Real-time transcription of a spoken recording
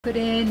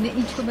Կրեն,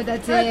 ինչ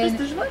կմտածեն։ Այդպես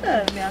դժվար է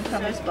մի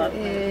անգամ էս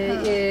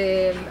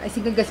պատմել։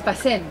 Այսինքն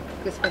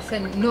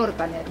կսպասեն նոր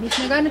բաներ։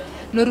 Միջնական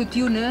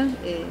նորությունը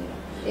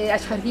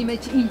աշխարհի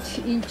մեջ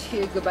ինչ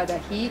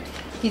կբադահի։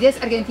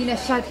 Գիտես Արգենտինա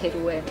շատ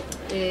հերու է։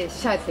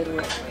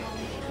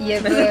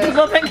 Եվ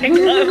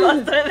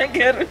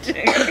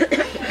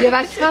Եվ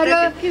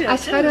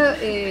աշխարհը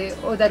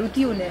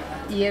օդարություն է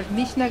եւ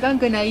միջնական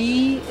գնայի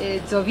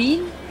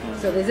ծովին,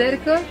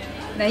 ծովեզերքը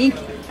նայինք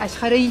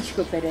աշխարհը ինչ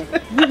կբերե։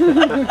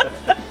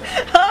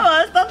 Հա,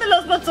 աստատել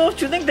ասում ծով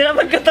չունենք դրա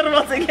մը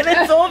կտրված ենք, այն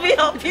ծովի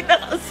հապին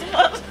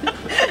ասում։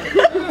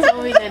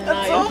 Ծովին են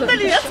նայում։ Ծովն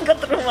էլ իրաց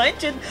կտրում է,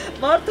 ինչ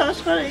մարդ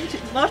աշխարհը ինչ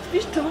մարդ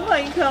միշտ թվում է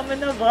ինքը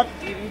ամենավատ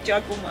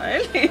վիճակում է,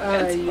 էլի։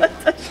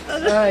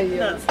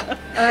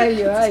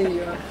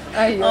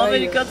 Այո։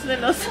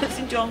 Ամերիկացիներն ասես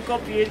ինչ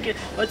անկապ երկեր,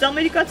 բայց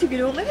ամերիկացի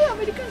գրողները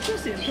ամերիկան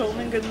չասին, թողում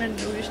են գնում են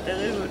ուրիշ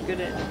տեղեր որ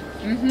գրեն։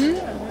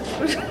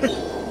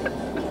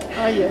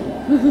 Այո։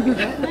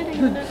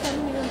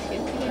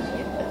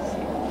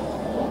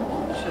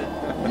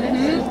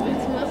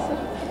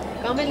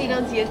 Կամ էլ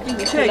իրանց երկրի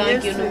միջլանկյուրում են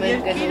գնում։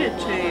 Երկիրը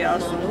չէի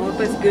ասում,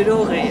 որպես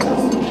գրող էի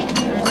ասում։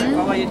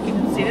 Կավա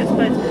երկիրը սիրեց,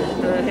 բայց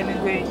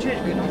Հեմինգուեյին չէր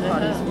գնում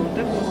Փարիզ,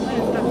 որտեղ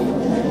այստեղ։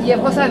 Եվ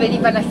հոսավերի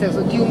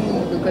բանաստեղծություն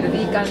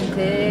գրվի կան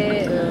թե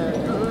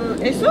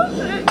այսօր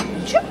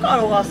չեմ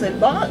կարող ասել,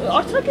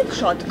 արդյոք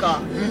շատ կա։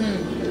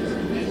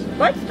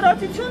 Բայց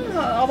տրադիցիոն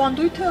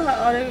ավանդույթը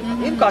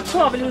իմ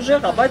կարծիքով ավելի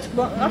ուժեղ է, բայց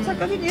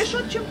արձակագիր ես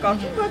շատ չեմ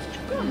կարծում, բայց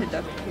չկա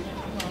հետաքրքիր։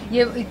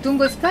 Եվ դու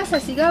գսկաս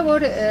ասիգա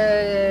որ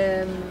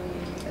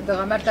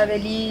դրամարտ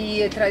ավելի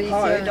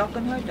տրադիցիոն։ Այդ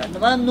ակնհայտ է։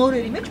 Նման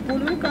նորերի մեջ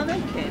բոլորը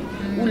կանենք են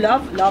ու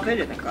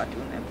լավերը նկատի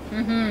ունեմ։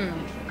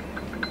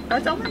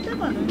 Բայց ամեն տեղ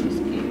է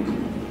նույնիսկ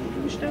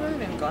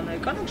ուշտեղեր են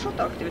կանենք շատ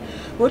ակտիվ,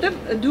 որտեղ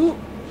դու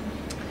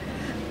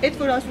Այդ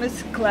որ ասում ես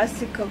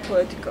classical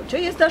poetical, չէ,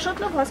 ես դա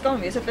շատ լավ հասկանում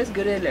եմ, ես այդպես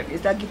գրել եմ,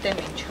 ես դա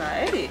գիտեմ ինչ է,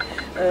 էլի,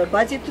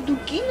 բայց եթե դու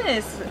կին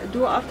ես,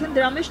 դու արդեն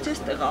դրա մեջ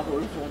չես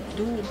տեղավորվում,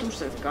 դու դուրս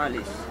ես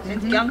գալիս,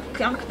 հենց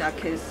կյանքն է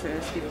քեզ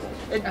ստիպում։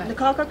 Այդ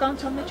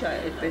քաղաքականության մեջ է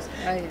այդպես։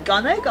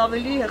 Կանայք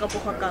ավելի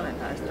հեղափոխական են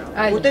Հայաստանում,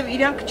 որովհետև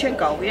իրանք չեն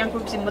կարող, իրանք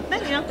որպեսզի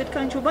մտնեն, իրանք պետք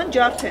է ինչ-որ բան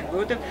ջարդեն,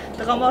 որովհետև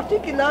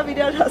տղամարդիկ լավ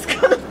իրար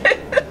հասկանում են։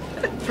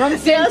 From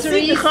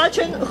centuries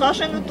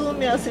խաշեն ուտում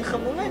միասին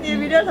խմում են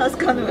եւ իրար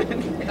հասկանում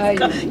են։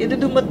 Եթե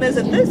դու մտնես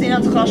այդպես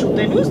իրանց խաշ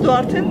ուտելուց դու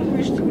արդեն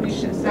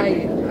ուրիշ ես։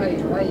 Այո։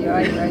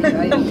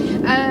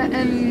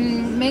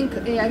 Մենք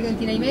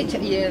Արգենտինայի մեջ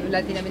եւ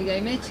Լատին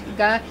Ամերիկայի մեջ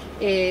կա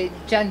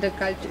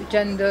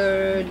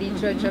gender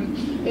literature.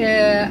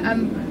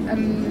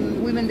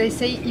 Women they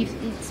say if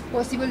it's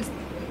possible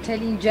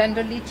telling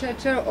gender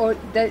literature or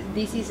that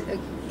this is a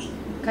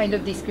kind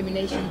of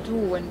discrimination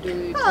too when do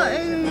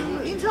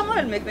ինձ համար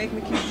էլ մեկ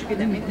մի քիչ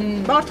չգիտեմ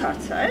բարդ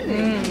հարց է էլի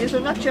ես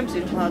օրինակ չեմ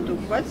սիրում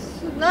հատուկ բայց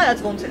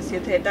նայած ոնց ես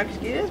եթե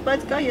հետաքրքիր ես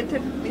բայց կա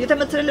եթե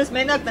մտցրել ես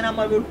մենակ նրա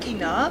համար որ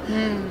կին է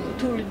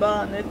թույլ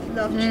բան այդ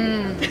լավ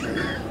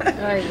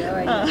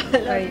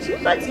չի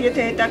բայց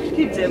եթե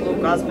հետաքրքիր ձևով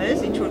կազմես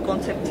ինչ որ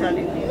կոնցեպցիա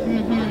լինի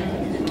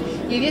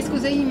եւ ես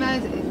կուզեի հիմա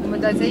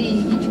մտածեի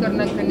ինչ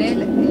կրնանք գնել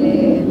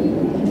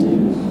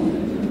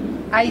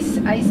այս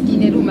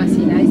գիներու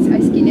մասին,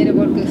 այս գիները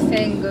որ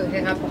կսենք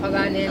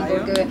հեղափոխական են,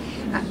 որ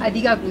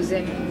ադիգա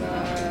կուզեմ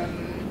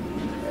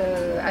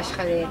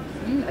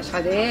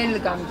աշխատել,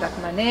 կամ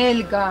տակմանել,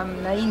 կամ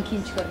նայինք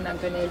ինչ կրնանք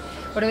գնել,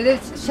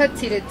 որովհետև շատ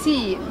սիրեցի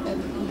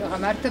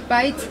դրամարտը,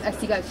 բայց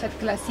ասիգա շատ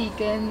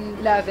կլասիկ են,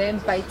 լավ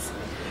են, բայց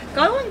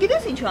Կարող են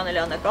գիտես ինչ անել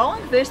Աննա, կարող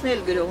ենք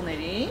վերցնել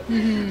գրողներին,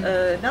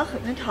 նախ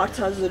մենք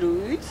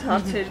հարցազրույց,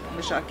 հարցեր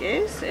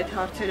մշակես, այդ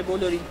հարցերը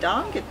բոլորին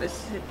տանք, այդպես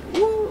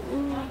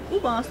ու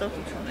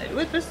բանաստեղծություններ,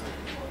 ու այդպես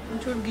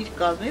ինչ որ գիրք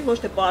կազմի, ոչ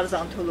թե պարզ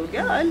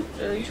անթոլոգիա, այլ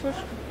ինչ որ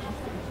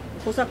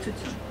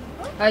խոսակցություն։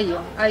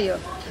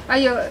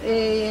 Այո,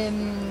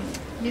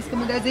 ես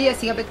կմտածեի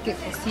ասիգա պետք է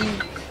խոսի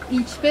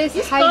ինչպես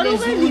հայ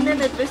լեզու։ Կարող է լինեն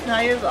այդպես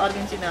նաև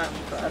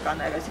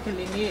արգենտինական, այսինքն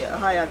լինի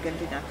հայ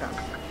արգենտինական։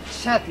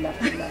 Շատ լավ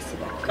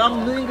լասիգա։ Կամ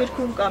նույն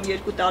գրքում կամ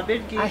երկու տարբեր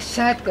գիր։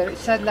 Շատ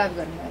լավ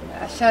գրնել,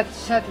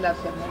 շատ լավ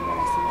գրնել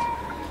լասիգա։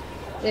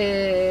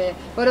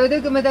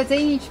 Որովհետև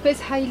կմտածեի ինչպես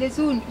հայ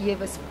լեզուն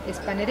եւ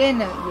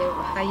իսպաներենը եւ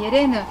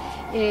հայերենը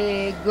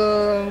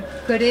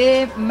գրե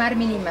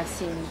մարմինի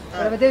մասին։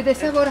 Որովհետև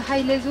տեսա որ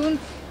հայ լեզուն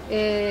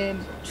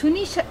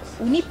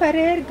ունի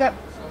բարեր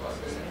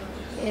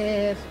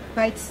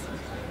բայց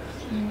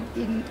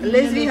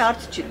լեզվի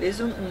հարց չի,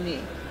 լեզուն ունի։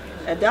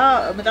 Դա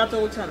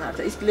մտածողության հարց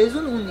է, իսկ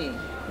լեզուն ունի,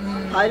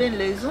 հայերեն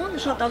լեզուն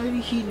շատ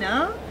ավելի հին է,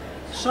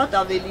 շատ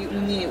ավելի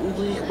ունի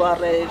ուղիղ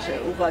բառեր,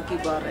 ուղղակի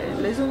բառեր,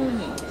 լեզուն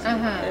ունի,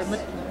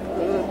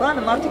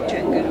 բանը մարդիկ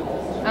չեն գրում։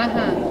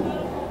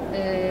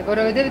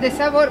 Որովհետև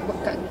տեսա որ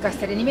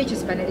կաստերենի մեջ,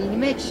 իսպաներենի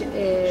մեջ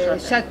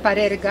շատ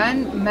բարեր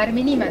կան,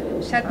 մարմինի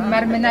շատ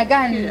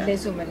մարմնական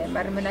լեզու մն է,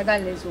 մարմնական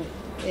լեզու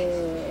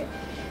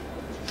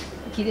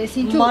Գիտես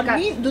ինչու կա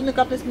Դու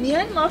նկատես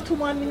միայն մարդու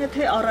մարմինը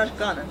թե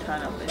առարկան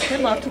ընդհանրապես, թե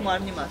մարդու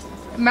մարմնի մասն։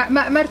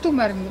 Մարդու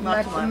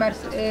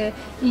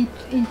մարմին,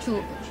 ինչու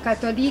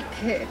կաթոլիկ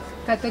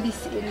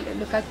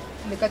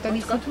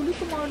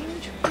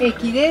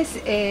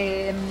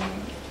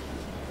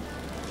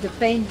the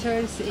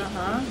painters,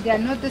 they are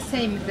not the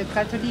same, the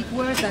Catholic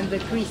word and the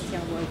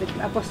Christian word.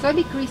 The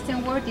Apostolic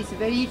Christian word is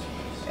very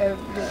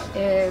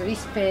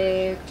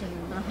respect,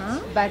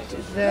 but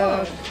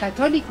the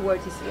Catholic word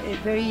is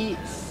very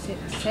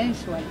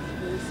sensual,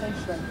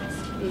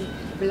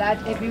 blood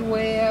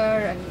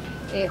everywhere and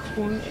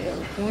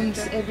wounds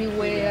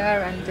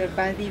everywhere and the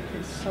body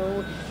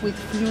so with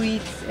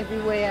fluids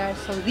everywhere.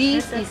 So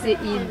this is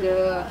in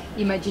the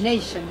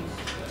imagination.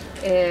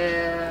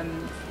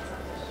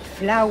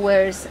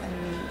 Flowers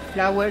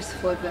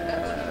for the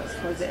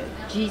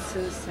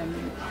Jesus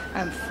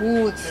and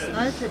foods.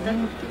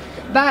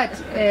 But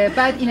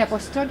in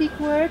apostolic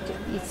word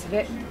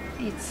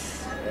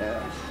it's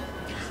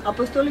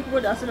apostolic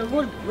word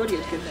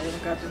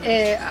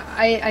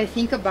I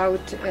think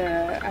about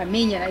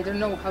Armenian. I don't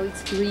know how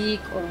it's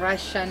Greek or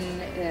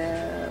Russian.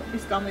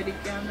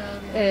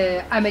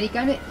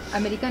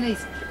 Americana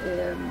is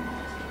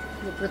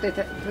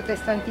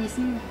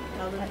Protestantism.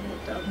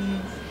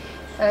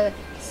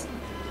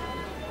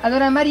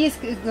 Allora Maria,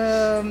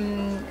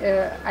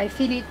 I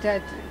feel it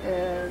that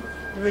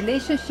the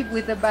relationship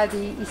with the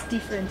body is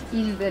different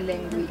in the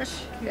language.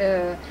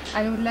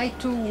 I would like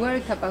to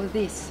work about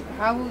this,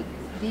 how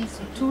these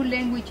two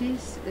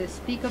languages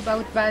speak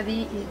about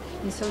body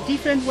in so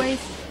different ways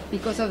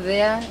because of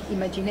their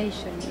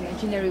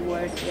imaginary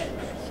words,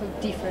 so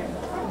different.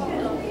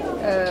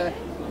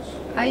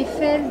 I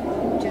felt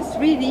just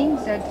reading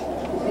that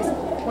there's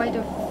quite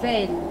a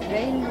veil.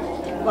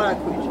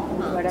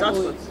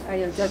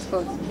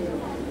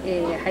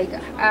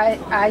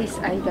 Այս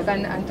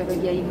հայկական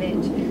անթոլոգիայի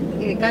մեջ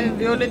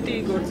Վիոլետի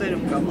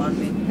գործերում կա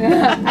մարմին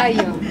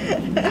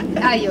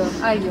Այո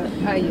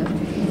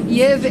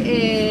Եվ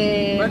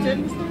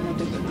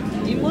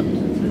իմոտ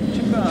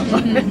չկա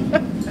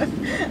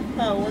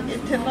Ոնի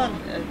թեման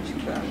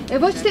չկա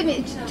Ոչ թե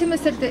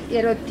մսրտ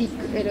էրոտիկ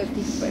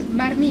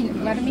մարմին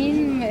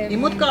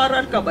իմոտ կա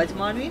առարկա, բայց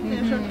մարմին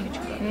շատ քիչ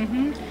կա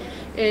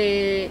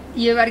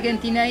Եվ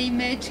Արգենտինայի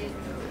մեջ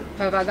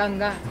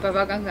Pavaganga.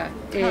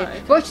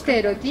 Ոչ թե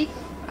էրոտիկ,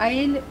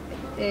 այլ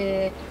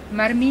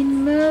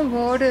մարմինը,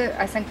 որ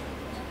ասենք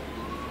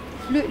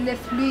le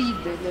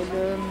fluide,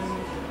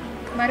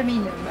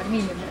 մարմինը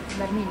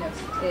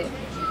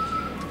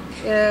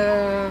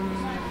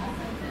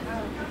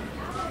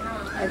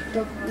I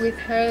talked with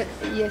her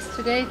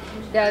yesterday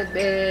that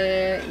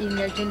in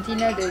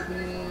Argentina the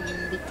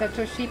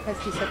dictatorship has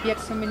disappeared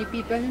so many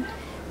people,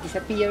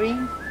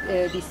 disappearing,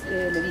 le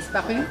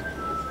disparu.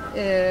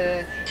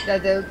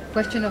 That the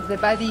question of the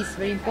body is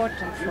very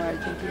important for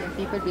Argentinian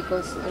people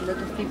because a lot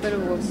of people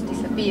was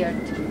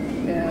disappeared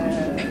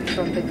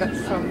from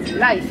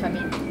life. I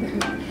mean,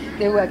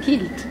 they were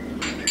killed.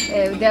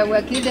 There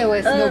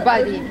was no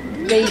body.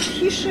 They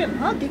հիշեմ,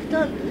 հա,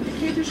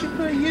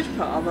 dictatorship-ը երբ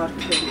է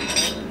ավարտվել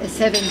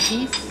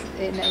 70s,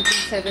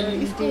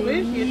 1970s,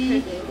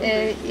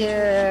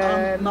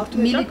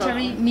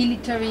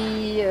 military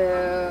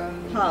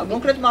հա,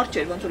 կոնկրետ մարդ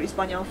չէր, ոնց որ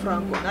Իսպանիան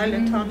Ֆրանկոն, այլ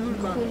ընդհանուր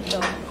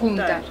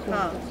junta.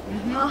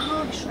 Ահա,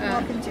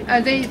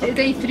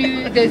 They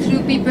threw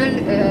people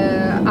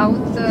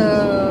out the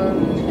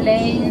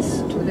lanes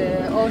to the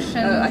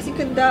ocean.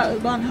 Այսինքն դա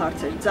բան հարց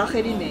էր,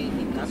 ձախերին էին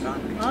հիմնական,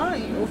 հա,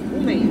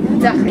 ում էին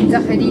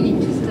ձախերին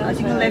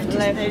այսինքն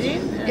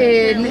լեֆտիստներին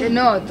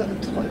no,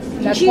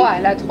 la 3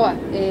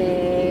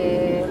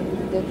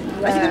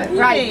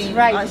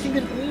 right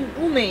այսինքն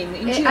ում էին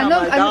ինչի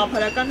համար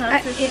գաղափարական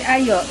հարցեր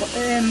այո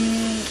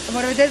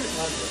որովհետև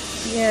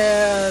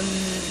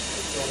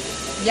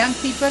young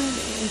people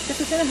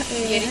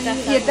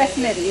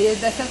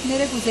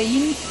երիտասարդները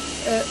կուզեին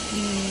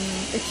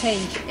a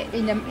change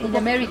in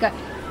America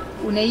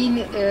ունեին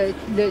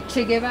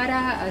Che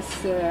Guevara as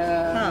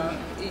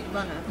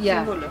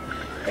սիմվոլը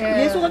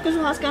Ես ուղղակի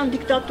հասկանում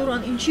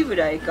դիկտատուրան ինչի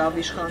վրա եկավ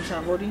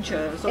իշխանության, որ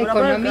ինչը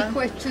economic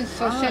question,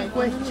 social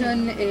question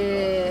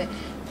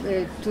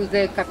to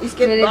the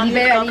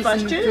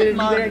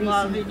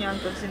liberalism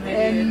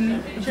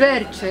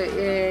վերջ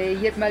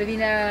երբ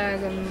Malvina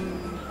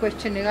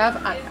question եղավ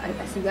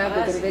ասիգա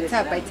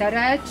գրվեցավ բայց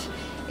առաջ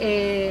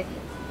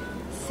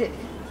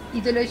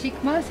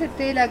idéologiquement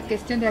c'était la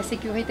question de la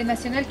sécurité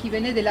nationale qui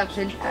venait de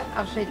l'Algérie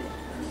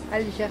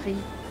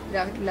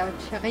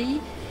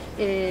l'Algérie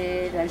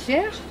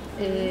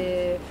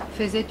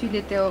faisait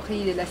les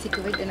théories de la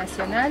sécurité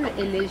nationale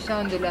et les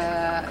gens de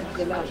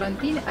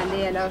l'Argentine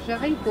allaient à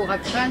l'Algérie pour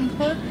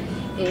apprendre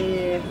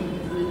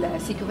la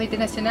sécurité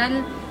nationale.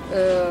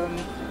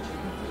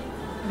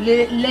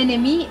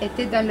 L'ennemi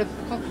était dans le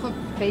propre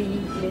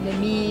pays,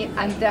 l'ennemi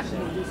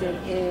interne, disait.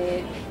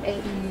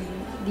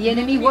 The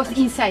enemy was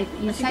inside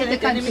the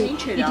country.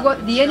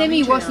 The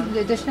enemy was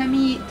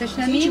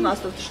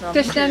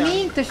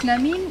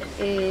Tashnamin.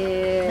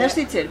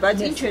 Ներսից էր, բայց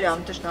ինչ էր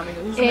անում Տշնամին,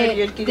 ուզում էր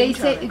երկիրը ինչ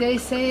անել։ They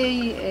say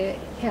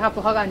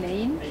հեղափոխական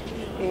էին,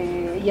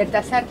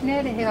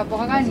 երիտասարդները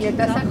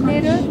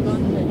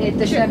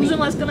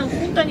Ուզում հասկանամ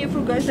խունտան երբ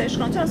որ գայս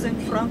իշխանության, ասենք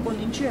Ֆրանկոն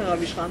ինչի եղավ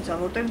իշխանության,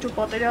 որտեղ ինչ որ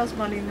պատերազմ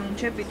ա լինում,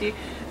 չէ, պիտի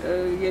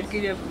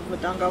երկիրը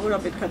վտանգավոր է,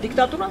 պետքա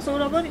դիկտատուրան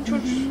սովորաբար ինչ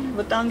որ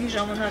վտանգի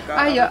ժամանակ է։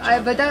 Այո,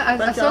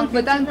 ասենք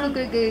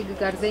վտանգը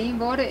գարձեին,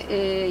 որ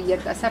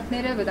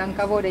երկասարտները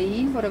վտանգավոր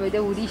էին, որովհետև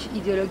ուրիշ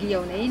իդեոլոգիա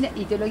ունեին,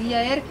 իդեոլոգիա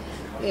էր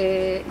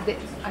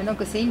անոնք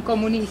ասեին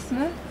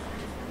կոմունիզմը,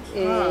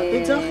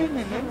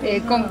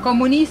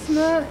 communism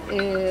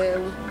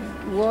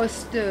was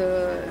the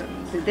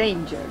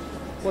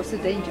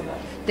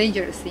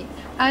dangerous thing.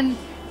 And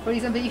for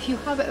example, if you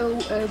have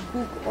a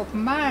book of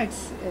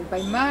Marx,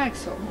 by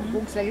Marx, or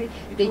books like that,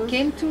 they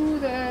came to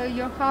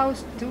your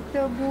house, took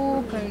the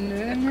book,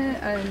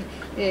 and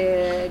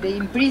they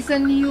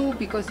imprison you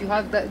because you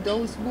have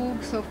those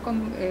books of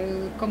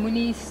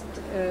communist.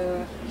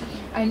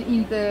 And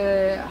in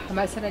the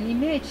Hamalsaran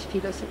image,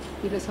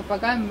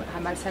 philosophagan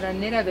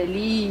Hamalsaranera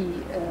veli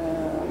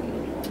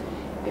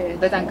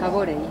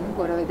վտանգավոր էին,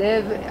 որովհետև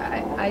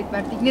այդ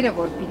մարդիկները,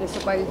 որ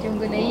փիլիսոփայություն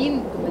գնային,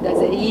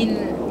 մտածեին,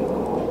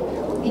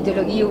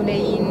 իդեոլոգիա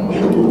ունեին,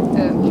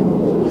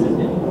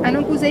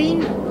 անոնք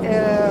ուզեին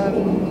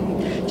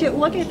Չէ,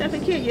 ուղղակի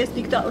հետաքրքիր է, ես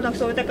օրինակ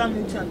սովետական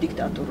միության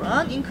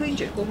դիկտատուրան, ինքը ինչ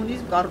էր,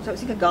 կոմունիզմ կառուցած,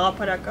 այսինքն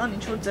գաղափարական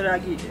ինչ որ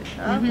ծրագիր էր,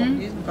 հա,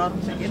 կոմունիզմ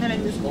կառուցած, ենել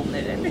են մյուս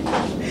կողմներ են։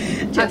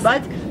 Չէ,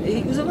 բայց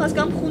ուզում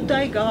հասկանամ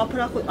խունտայի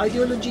գաղափարախոս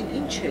այդեոլոգին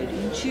ինչ էր,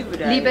 ինչի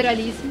վրա։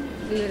 Լիբերալիզմ,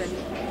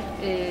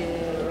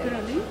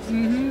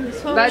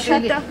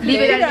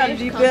 Liberal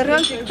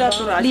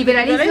dictatura.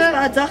 Liberalismo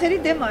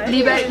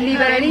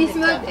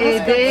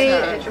de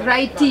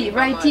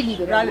righty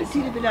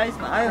liberalism.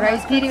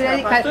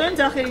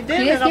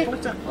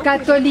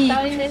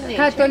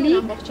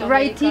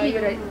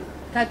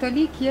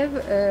 Catholic եւ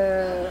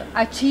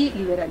աչի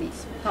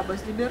liberalism.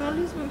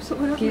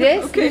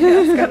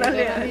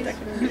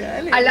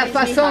 À la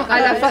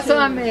façon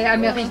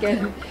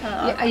américaine.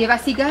 Եվ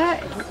ասիգա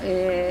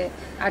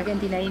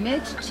Argentina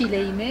մեջ, Chile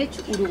մեջ,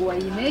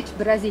 Uruguay մեջ,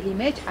 Brazil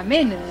մեջ,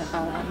 ամեն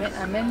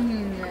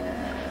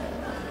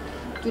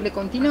tous les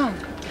continents.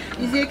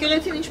 Իսկ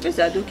եկեղեցին ինչպես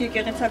է, դուք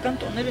եկեղեցական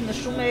տոները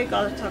նշում եք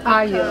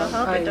արցախական,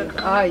 հա,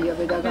 պետական։ Այո,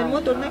 պետական։ Մեր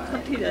մոտ օրինակ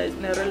խնդիր է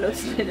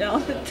մեռելոցները,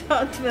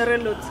 անընդհատ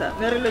մեռելոցը։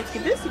 Մեռելոց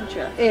գիտես ինչ է։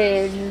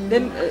 Դե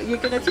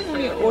եկեղեցին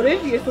ունի օրեր,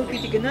 երբ որ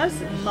պիտի գնաս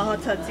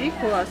մահացածի,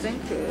 քո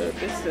ասենք,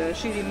 պես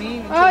շիրիմի,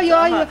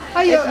 այո,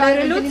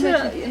 մեռելոցը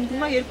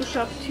հիմա երկու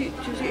շաբթի,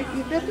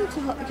 մեռելոցը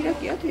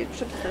գիրակի է, թե երկու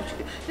շաբթի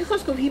չգիտեմ։ Մի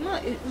խոսքով հիմա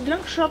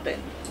դրանք շատ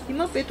են։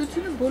 Հիմա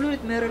պետությունը բոլոր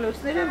այդ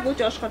մեռելոցները ոչ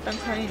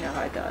աշխատանքային է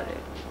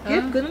հայտարարել։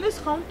 Երբ գնում ես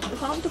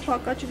խանութը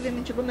փակա չգիտեմ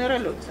ինչը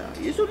մեռելոց է։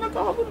 Ես օրինակ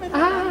ահավոր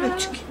մեռելոց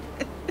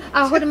չգիտեմ։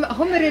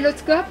 Ահա մեռելոց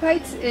կա,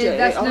 բայց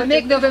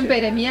 11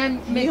 նոյեմբեր է միայն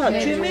մեկ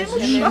մեռելոց։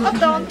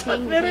 Շատ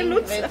անընդհատ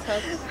մեռելոց է։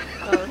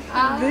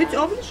 Վեց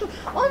ավելի շատ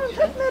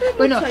անընդհատ մեռելոց է։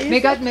 Bueno,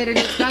 մեգատ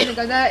մեռելոց կա,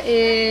 մեգա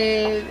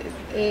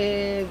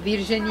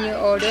Virginie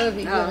օրը,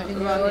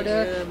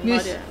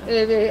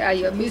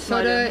 մյուս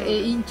օրը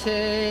ինչ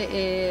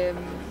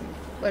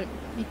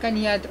մի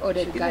քանի հատ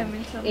օրեր կան։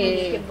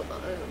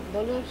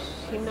 Բոլոր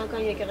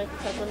հիմնական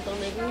եկեղեցական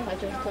տոների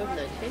հաջորդ օրն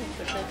է, չէ՞,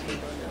 շրջացի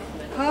բանը։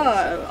 Հա,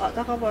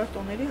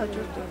 տաղավարտոների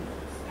հաջորդ օրն է։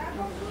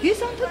 Ես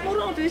անդադ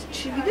մոռանում եմ, ես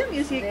չգիտեմ,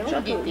 ես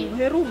շատ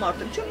հեռու մարդ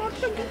եմ, չէ՞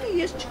 մարդը գիտի,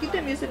 ես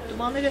չգիտեմ, ես այդ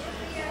բաները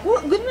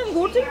գնում եմ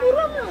գործել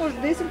մոռանում եմ, որ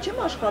դեսիմ չեմ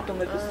աշխատում,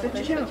 այդպես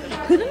չեմ։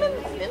 Գնում եմ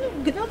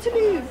գնացել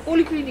էի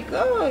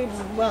պոլիկլինիկա,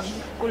 բան,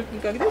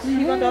 պոլիկլինիկա գիտես,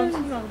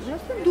 հիվանդանոցին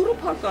ասում դուրը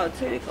փակած,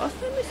 երեք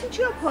ասում եմ,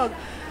 ինչի է փակ։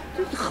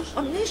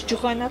 Անես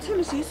ջղայնացել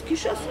ես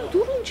քիչ ասում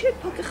դուրը ինչ է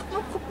փակ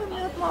խփում մի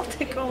հատ մարդ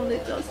եկա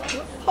ունեց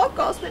ասում փակ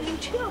ասեմ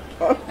ինչի է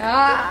փակ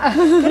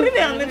գրիվ է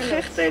ամեն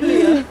խեղտելի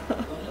է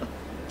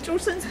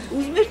ճուր sense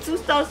ուզում ես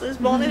ցույց տաս այս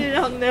բաները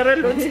իրան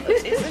ներելոց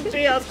ես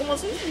ինչի ասում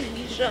ասում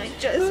գիշա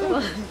ինչ ես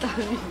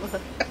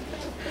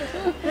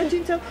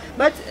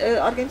բայց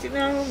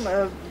Արգենտինայում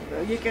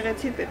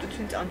եկեղեցին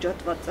պետությունից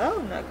անջատված է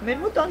օրինակ մեր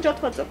մոտ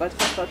անջատված է բայց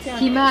փաստացի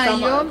հիմա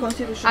այո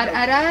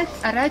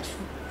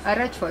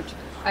առաջ ոչ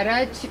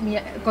Առաջ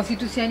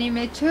Կոնստիտուցիոնի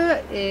մեջը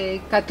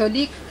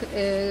կաթոլիկ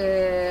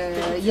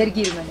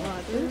երկիրն է։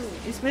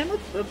 Իսկ մեր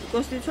մոտ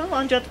Կոնստիտուցիոն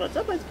անջատված է,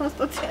 բայց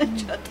փաստացի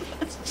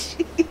անջատված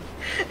չի։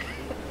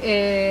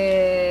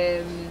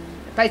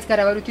 Բայց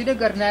կառավարությունը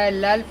կրնալ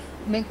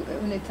մենք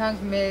ունեցանք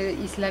մեր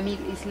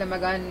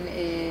իսլամական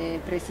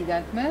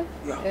պրեզիդենտը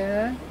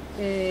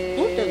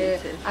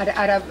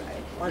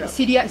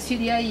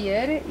Սիրիայի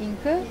էր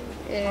ինքը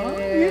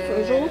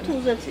ժողովուրդը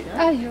ուզեցին,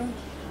 այո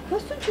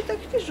Просто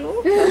չտակի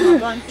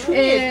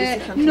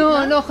ժողովուրդ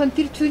No,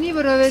 խնդիր չունի,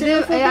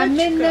 որովհետև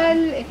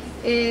ամենալ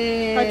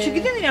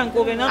չգիտեն իրանք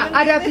ով են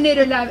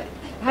արաբները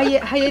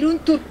հայերուն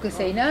թուրք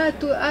կսեին,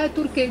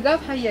 թուրք եկավ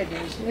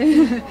հայերն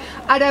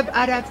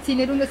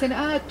արաբցիներուն կսեն,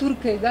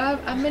 թուրք եկավ,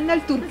 ամենալ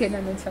թուրք են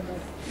ամենց համար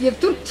Եվ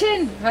թուրք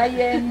չեն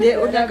հայեն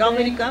Օրինակ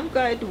Ամերիկայում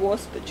կա այդ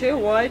WASP, չէ,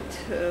 White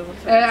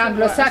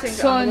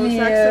Anglo-Saxon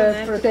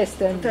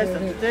Protestant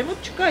Ձեր մոտ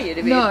չկա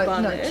երևի այդ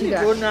բանը,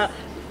 որ նա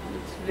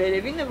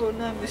Վերևինը որ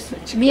նա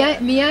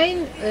Միայն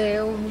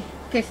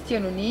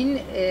կեստիոն ունին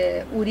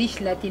ուրիշ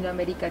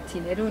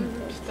լատինոամերիկացիներուն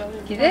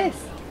Գիտես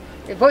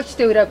ոչ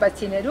թե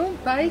ուրապացիներում,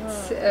 բայց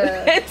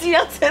Էդ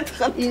իած հետ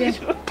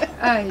խնդիրը։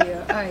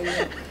 այո։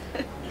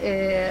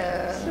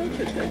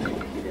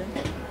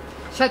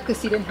 Շատ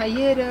կսիրեն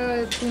հայերը,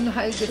 տուն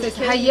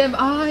հայեմ,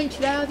 ինչ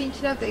լավ,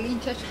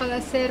 ինչ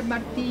աշխալասեր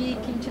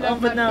մարդիկ, ինչ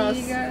լավ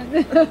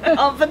մարդիկ։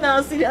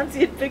 Անվնաս իրանց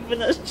երբեք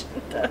վնաս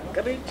չեն տա,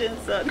 կրիչ են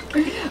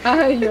սարքի։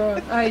 Այո։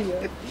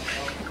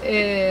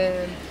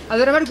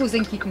 Allora Marco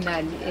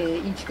զենքիտնալ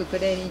ինչ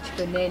կգրեն, ինչ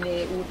կնեն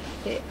ու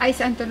այս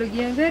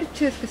անթոլոգիան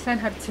վերջը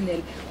սկսան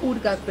հարցնել ուր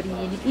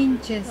գաբրին,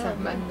 ինչ են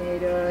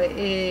սահմանները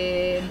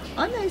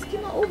Աննա իսկ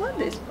հիմա ով է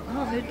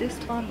մեր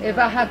դեսպանը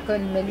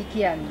Վահագն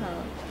Մելիքյան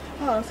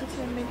ասած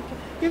եմ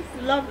Մելիքյան եւ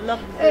լավ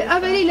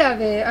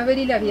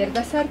ավելի լավ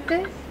երգասարդ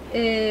է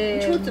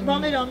Ինչ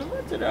բաներ անում է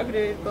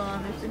ծրագրեր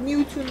բաներ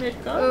նյութություններ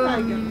կա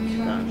այգում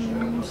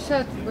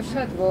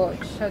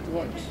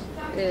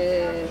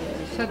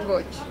շատ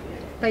ոչ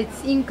բայց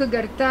ինքը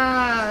գարտա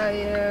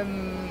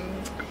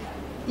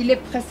il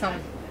est présent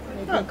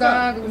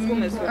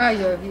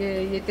այո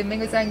եթե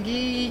մենք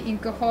զանգի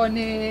ինքը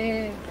խոնե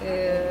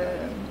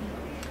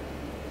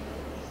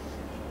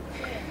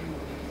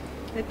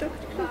հետո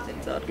քրոց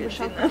ծառգել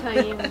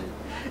շաքթային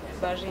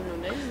բաժին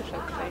ունեն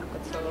շաքթային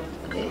կցող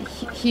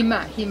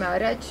հիմա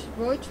առաջ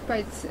ոչ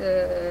բայց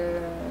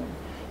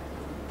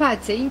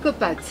բաց է ինքը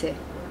բաց է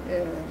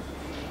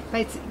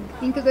բայց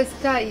ինքը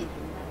գստա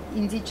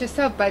ինձ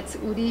չսա բայց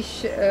ուրիշ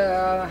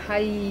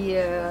հայ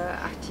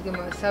աղջիկը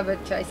մսավը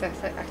այս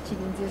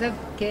աղջիկը ինձ զավ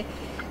կե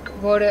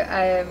որ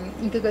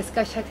ինքը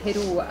գսկա շատ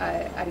հերու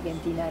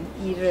Արգենտինան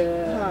իր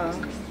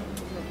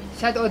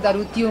շատ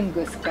օդարություն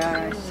գսկա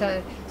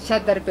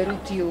շատ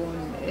դարբերություն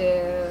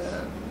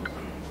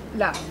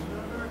լավ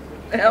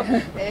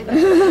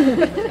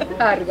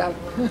արգավ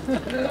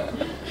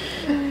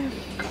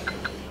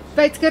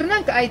բայց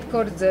կրնանք այդ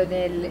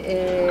կորձնել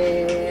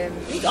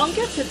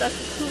անկեղծ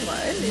հետաքրքրում է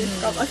էլի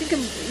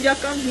այսինքն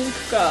իրական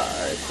հիմք կա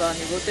այս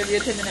բանի որտեղ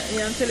եթե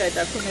իրանց էլ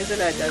այդակում մեզ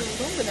էլ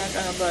այդակում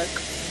բնականաբար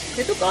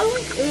հետո կարող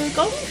ենք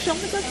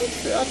ժամանակից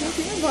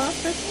Արգենտինան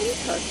բանաստեղծների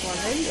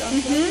թարգմանել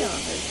անձնական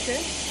անել չէ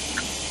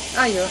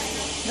այո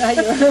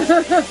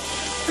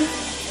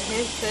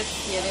հենց այդ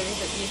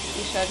երևի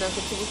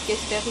իշարնակություն իսկ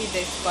էստեղի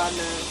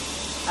դեսպանը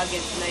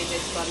Արգենտինայի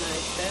դեսպանը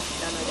այստեղ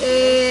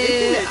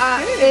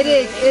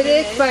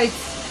երեք բայց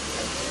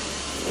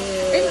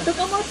Այն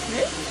դկամացն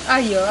է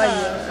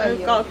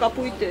այո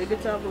կապույտ է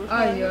գծավոր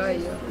այո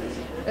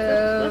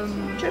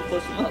չէ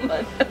խոսում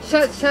ամեն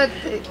շատ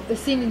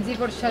սին ինձի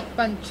որ շատ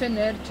բան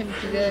չներ չեմ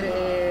գիտեր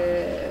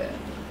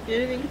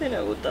երևի ինքն էլ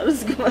է ուտար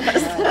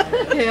զգմաս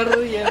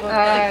հերու եւ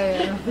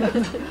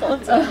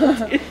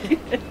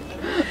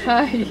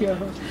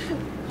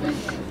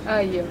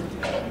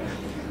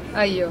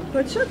այո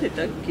բայց շատ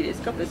հետաքրքիր է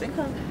իսկապես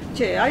այնքան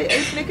չէ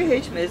այս մեկը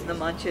հեչ մեզ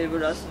նման չէ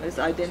որ ասում ես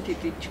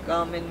identity չկա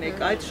ամեն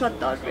մեկ այդ շատ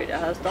տարբեր է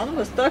Հայաստանում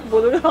հստակ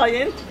բոլորը հայ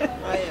են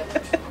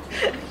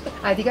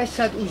Adică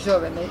շատ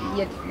ուժով է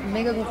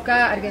մեկը գուկա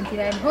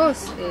Արգենտինայում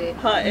հոս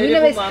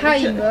նույնպես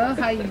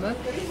հայմը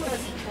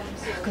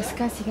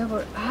կսկասիգա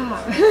որ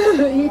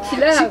ինչ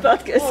լավ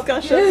պատկեսկա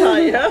շատ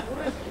հայ է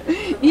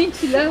ինչ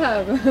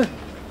լավ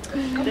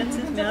Դենց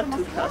ինձ մի հատ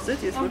թուրք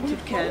ասեց, ես որ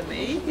Թուրքիայում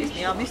էի, ես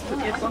մի ամիս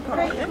երկու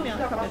անգամ եղել եմ, մի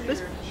անգամ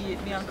այդպես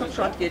մի անգամ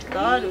շատ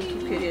երկար ու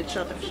թուրքերի հետ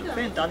շատ եմ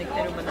շփվել,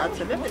 ընտանիքներում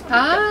մնացել եմ։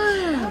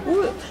 ու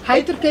հայ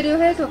թուրքերի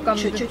հետ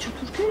կամ Չէ,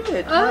 թուրքերի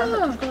հետ,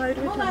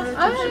 թուրքահայերու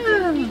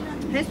հետ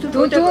Հենց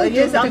որտեղ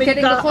ես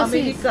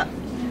Ամերիկա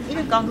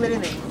իրենք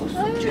անգլերեն էին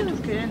խոսում, չէ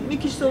թուրքերեն, մի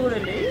քիչ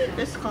սովորել էի,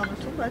 այդպես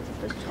խանութում, բայց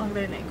այդպես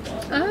անգլերեն էին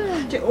խոսում։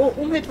 Չէ,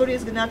 ում հետ որ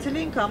ես գնացել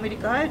էի, ինքը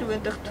ամերիկահայեր ու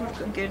այնտեղ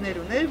թուրք ընկերներ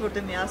ուներ,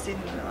 որտեղ միասին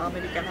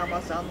ամերիկան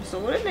համալսարանում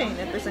սովորել էին,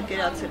 այդպես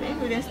ընկերացել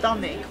էին ու իրենց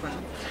տանն էինք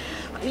մնում։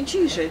 Ինչի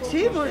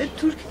հիշեցի, որ այդ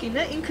թուրք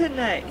կինը ինքը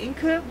նա է,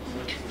 ինքը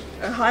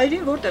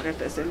հայերին որտեղ է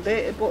տեսել, դե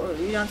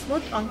իրանց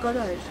մոտ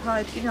Անկարա էր, հա,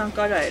 այդ կինը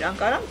Անկարա էր,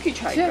 Անկարան քիչ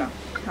հայ կա,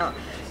 հա։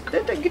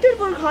 Դե գիտեր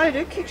որ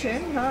հայերը քիչ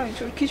են, հա, ինչ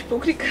որ քիչ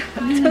փոքրիկ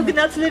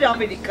գնացել էր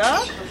Ամերիկա,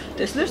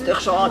 տեսներ այդտեղ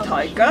շատ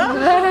հայ կա,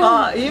 հա,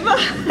 հիմա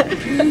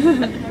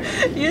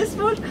ես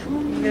որ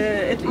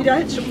այդ իր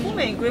հետ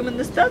շփվում էինք, ուրեմն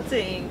նստած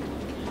էինք,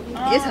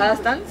 ես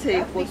Հայաստանից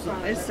էի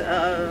խոսում, ես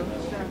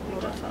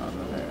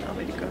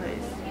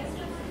Ամերիկայից,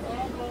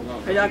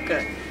 հրակը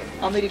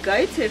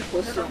Ամերիկայից էր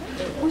խոսում,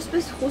 ու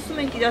այսպես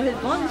խոսում ենք իր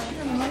հետ բան,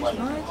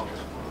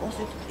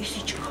 Ես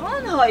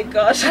իչքան հայ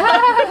կար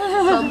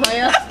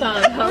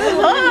Հայաստան, հա,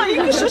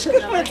 ինքը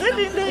շշկրմեց էլ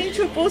ինձ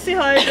ինչ-որ պոսի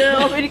հայրը,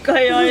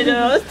 Ամերիկայի հայրը,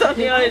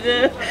 Հայաստանի հայրը,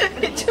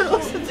 ինչ-որ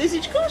ասեց, ես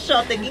իչքան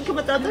շատ ենք, ինքը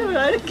մտածել որ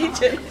հայրը քիչ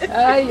են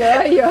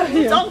այո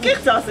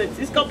Անկեղծ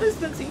ասեց,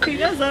 իսկապես ինձ ինքը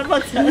իրան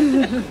զարմացա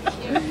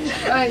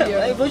այո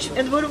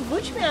Ընդ որում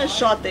ոչ միայն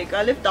շատ եք,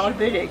 այլև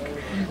տարբեր եք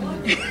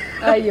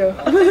այո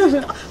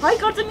Հայ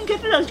կարծեմ ինքը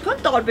էլ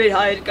ինչքան տարբեր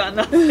հայեր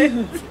կան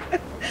ասեց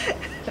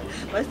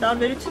Բայց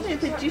տարբերությունը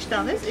եթե ճիշտ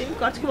անես, իմ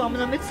կարծիքով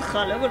ամենամեծ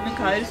սխալը, որ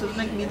մենք հայերս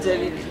ուզում ենք մի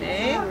ձևի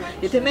լինենք,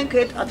 եթե մենք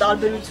այդ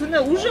տարբերությունը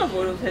ուժը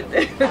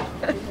որովհետեւ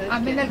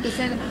ամենալ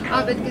կսեն,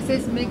 պետք է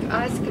ասես մենք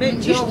ասք մենք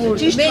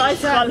ճիշտ հայ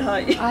սխալ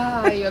հայ։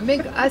 Այո,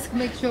 մենք ասք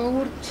մենք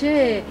ժողովուրդ չէ,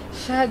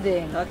 շատ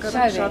ենք,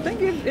 շատ ենք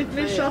եւ այդ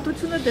մեր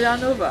շատությունը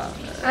դրանով է։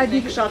 Այդ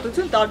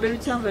շատություն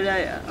տարբերության վրա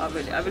է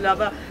ավելի լավ,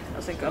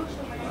 ասենք,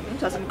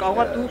 ինչ ասեմ,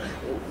 կարող է դու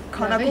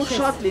քանակով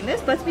շատ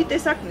լինես, բայց մի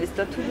տեսակ լինես,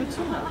 դա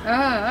թուլություն է։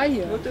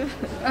 Այո։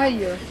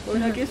 Այո։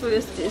 Օրինակ ես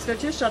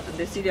վերջերս շատ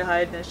դեսիրի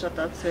հայերն են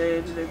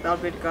շատացել,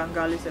 տարբեր կան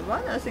գալիս են,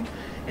 բան, ասենք,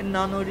 այն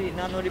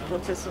նանորի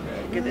process-ում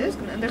գիտես,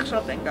 այնտեղ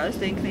շատ են գալիս,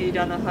 թե ինքն է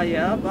իրանահայ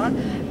է, բան,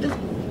 այնտեղ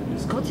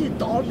զգացի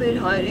տարբեր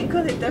հայեր,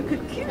 ինքան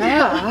հետաքրքիր է։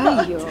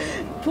 Այո։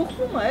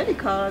 Փոխվում է էլի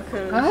քաղաքը։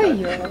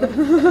 Այո։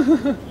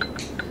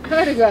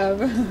 Հարգավ։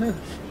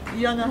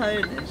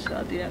 Իրանահայերն են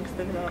շատ, իրանք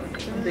ստեղ լավ են,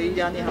 դե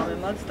Իրանի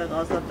համեմատ ստեղ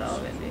ազատ է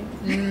ավելի։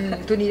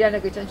 Դու Իրանը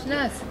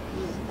կճանչնաս։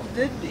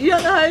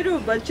 Իրանահայերով,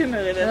 բայց չեմ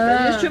եղել այնտեղ,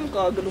 ես չեմ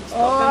կարող գլուխ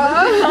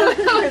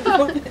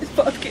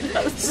ստապել։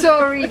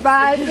 Sorry,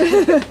 bad.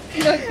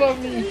 Not for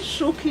me.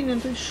 Շոքին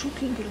ընդ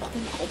շոքին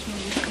գլուխում կապում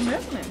եմ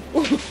կմերն եմ։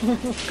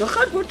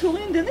 Գլխակ որ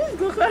թողին դնես,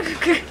 գլխակ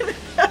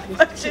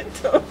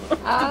չտո։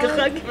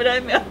 Գլխակի վրա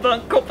մի բան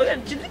կոպել,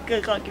 չի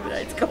գլխակի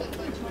վրայից կապ։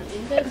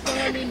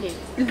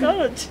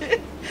 Կարոջի,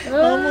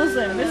 ամոզ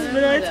եմ, ես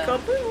վրայից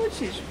կապեմ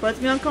ոչիշ, բայց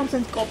մի անգամ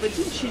սենց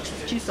կապեցին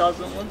չի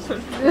սազում, ոնց որ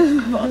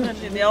բանն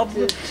լինի,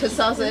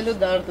 չսազելու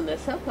դարդն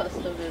ես, հա,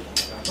 փաստորեն։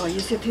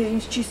 Ես եթե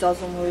ինձ չի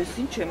սազում, ես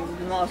ինչ եմ,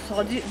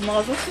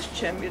 մազոցից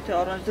չեմ, եթե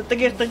առանց,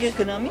 տգեր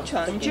գնամ, ինչ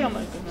ան, ինչի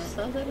համար գնամ։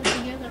 Սազելու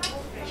տգերը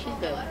չի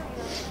դեռ։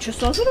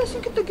 Չսազել,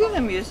 այսինքն տգեր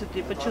եմ ես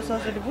էտի, բայց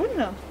չսազելու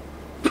որն է։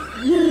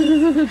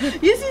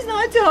 Ես ինձ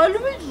նայեցի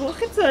հալում եմ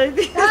ոխից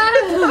այդի։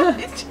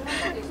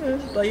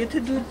 Բա եթե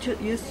դու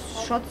ես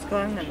շատ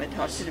զգայուն եմ այդ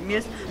հարցերում։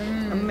 Ես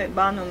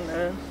բանում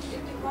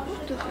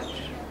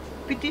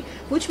պիտի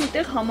ոչ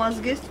միտեղ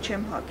համազգեստ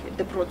չեմ հագել։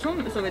 Դպրոցում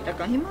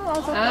սովետական հիմա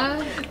ազատ է։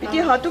 Պիտի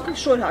հատուկ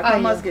շոր հագ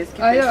համազգեստ։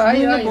 Այո,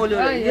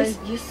 բոլորը։ Ես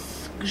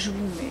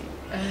գժվում էի։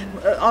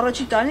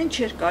 Առաջին տարին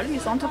չէր կարելի,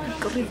 ես անդադար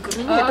կռիվ,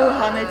 հետո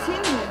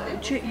հանեցին,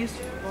 ես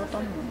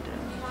վատանում եմ։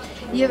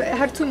 Եվ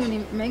հարցում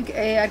ունիմ մենք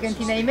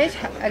Արգենտինայի մեջ,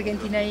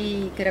 Արգենտինայի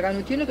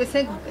գրականությունը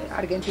գսենք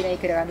Արգենտինայի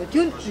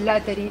գրականություն,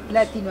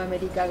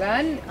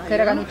 լատինոամերիկական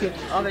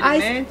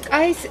գրականություն։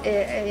 Այս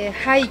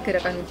հայ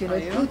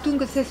գրականությունը դու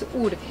գսես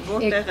ուր,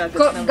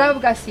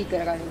 Կովկասի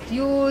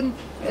գրականություն,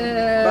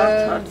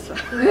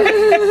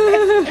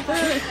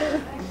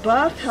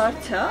 բարդ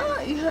հարց է,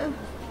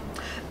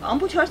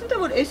 ամբողջ հարցն է,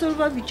 որ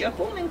այսօրվա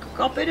վիճակում մենք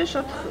կապերը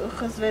շատ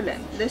խզվել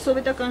են։ Դե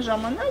սովետական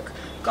ժամանակ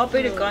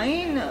կապերը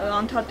կային,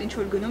 անդադ ինչ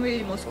որ գնում էի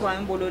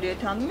Մոսկվայում բոլորի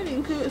հետ հանդիպում էր,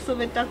 ինքը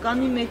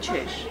սովետականի մեջ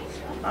էր,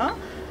 հա,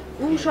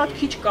 ու շատ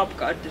քիչ կապ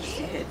կար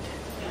դրսի հետ։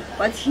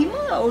 Բայց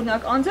հիմա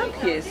օրինակ անձամբ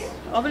ես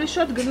ավելի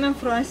շատ գնում եմ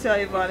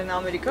Ֆրանսիայի վարեն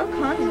Ամերիկա,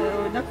 քան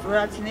օրինակ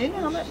վրացիներին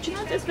համար,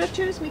 չնայած այս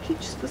վերջերս մի քիչ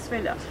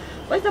սկսվել է։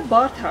 Բայց դա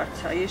բարդ հարց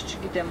է, ես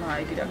չգիտեմ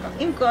հայ գրական։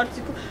 Իմ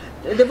կարծիքով,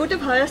 դե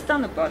որտեվ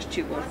Հայաստանը պարզ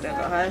չի որտեղ է,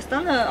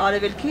 Հայաստանը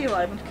արևելքի եւ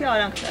արևմուտքի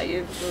արանքն է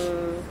եւ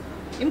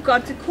իմ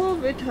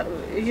կարծիքով այդ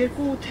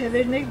երկու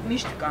թևերն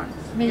միշտ կան։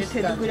 Եթե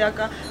դու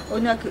գրական,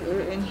 օրինակ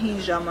այն հին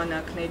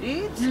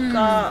ժամանակներից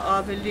կա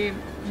ավելի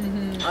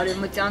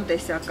արևմտյան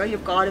տեսակը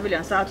եւ կա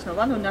արևելյան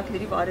Սահաթնովան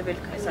օրինակների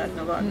արևելքն է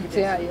Սահաթնովան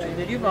գիտես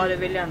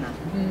արևելյան է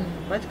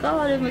բայց կա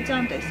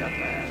արևմտյան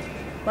տեսակը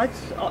բայց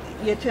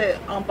եթե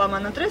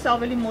անպայման ընտրես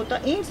ավելի մոտ է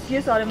ինձ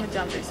ես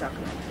արևմտյան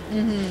տեսակն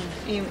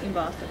եմ իմ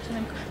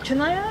բանաստեղծությունն եմ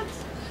չնայած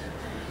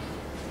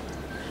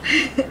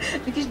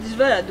մի քիչ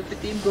դժվար է դու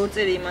պետք է իմ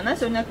գործերը իմանաս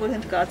օրինակ որ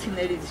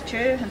հնդկացիներից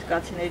չէ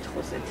հնդկացիներից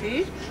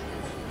խոսեցիր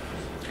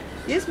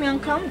ես մի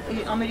անգամ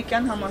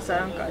ամերիկյան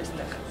համալսարան կա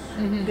այստեղ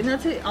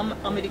Գնացի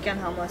ամերիկյան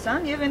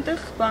համալսարան եւ այնտեղ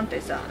բան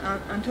տեսա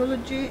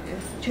anthology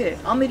չէ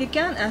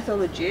ամերիկյան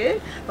anthology էր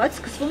բայց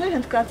սկսվում էր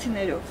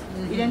հնդկացիներով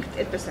իրենք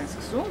այդպես են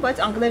սկսում բայց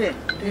անգլերեն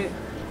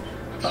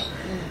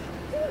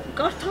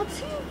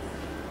կարդացի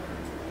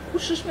ու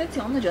շշմեցի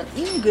Աննա ջան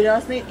իմ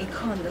գրածները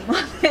ինքան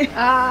նման է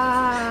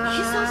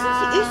ես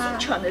ասեցի էս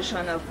ինչ է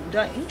նշանակում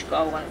դա ինչ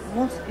կարող է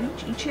ոնց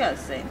ինչի է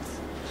սենց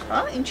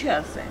հա ինչի է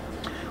սենց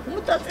ու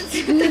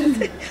մտածեցի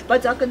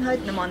բայց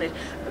ակնհայտ նման էր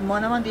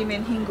մանավանդ իմ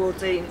այն 5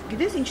 գործերին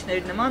գիտես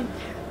ինչներ նման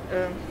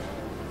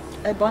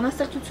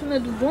բանաստեղծությունը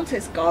դու ոնց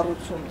ես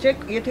կառուցում չէ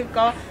եթե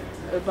կա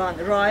բան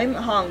rhyme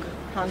hang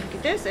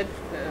գիտես այդ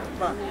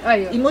բան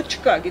իմ մոտ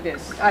չկա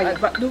գիտես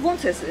դու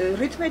ոնց ես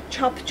ռիթմը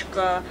չափ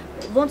չկա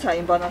ոնց է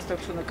իմ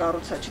բանաստեղծությունը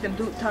կառուցած չգիտեմ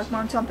դու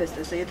թարգմանությամբ ես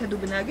տեսա եթե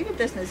դու բնագիրը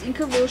տեսնես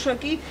ինքը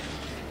որոշակի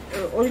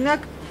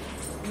օրինակ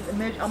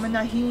մեր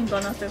ամենահին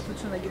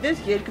բանաստեղծությունը գիտես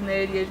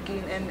երկներ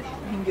երկին այն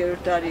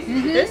 5-րդ դարի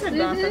գիտես այդ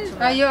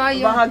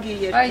բանաստեղծությունը Վահագի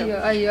երկը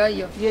այո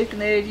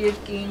երկներ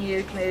երկին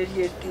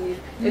երկիր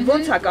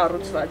ոնց է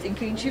կառուցված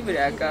ինքը ինչի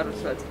վրա է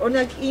կառուցված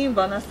օրինակ իմ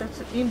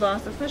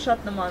բանաստեղծությունը շատ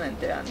նման են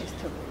դրանից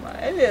թվում է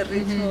էլի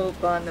ռիթմով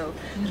բանով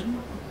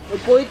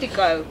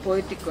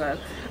պոետիկայով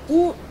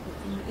ու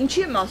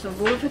Ինչի եմ ասում,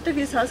 որովհետև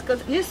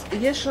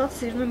ես շատ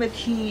սիրում եմ այդ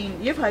հին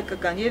եւ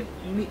հայկական եւ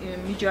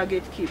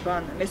միջագետքի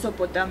բանը,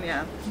 Մեսոպոտամիա,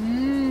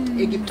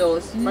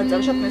 Եգիպտոս, բայց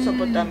շատ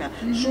Մեսոպոտամիա,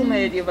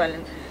 Շումեր եւ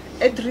այլն,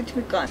 այդ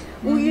ռիթմիկան։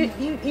 Ու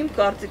իմ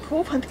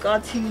կարծիքով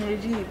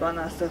հնդկացիների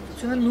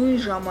բանաստեղծությունը նույն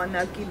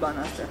ժամանակի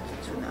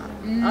բանաստեղծությունն է։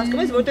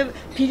 Հասկանում ես, որովհետև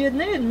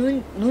պերիոդները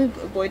նույն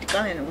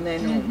պոետիկան են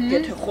ունենում,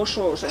 եթե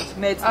խոշոր այս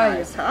մեծ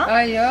նայես, հա։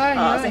 Այո։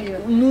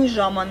 Նույն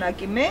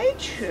ժամանակի մեջ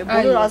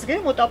բոլոր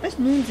ազգերը մոտապես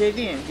նույն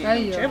ձևի են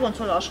լինում, չէ՞, ոնց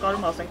որ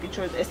աշխարհում ասենք ինչ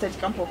որ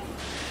էսթետիկան փոխվում։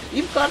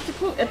 Իմ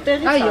կարծիքով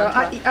այդտեղից է։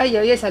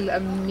 Այո, ես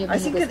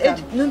այսինքն այդ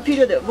նույն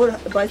պերիոդը, որ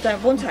բայց դա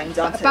ոնց է ինձ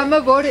անցել։ Պամը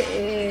որ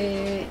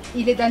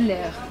il est dans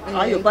l'air։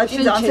 Այո, բայց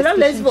ինձ անցել է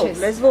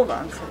լեզվով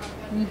անցել։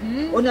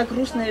 Օրինակ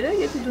ռուսները,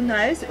 եթե դու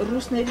նայես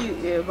ռուսների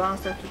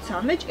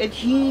բանաստեղծության մեջ այդ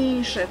հին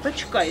շեփը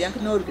չկա, իրանք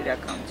նոր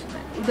գրականություն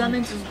են։ Ու դա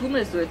նենց զգում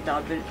ես դու այդ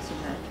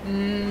տարբերությունը։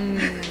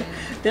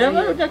 Դրա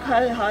համար օրինակ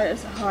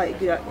հայ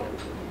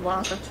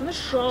բանաստեղծությունը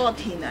շատ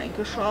հին է,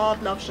 ինքը շատ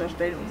լավ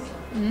շերտեր ունի։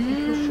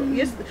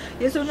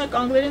 Ես օրինակ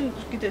անգլերեն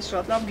գիտես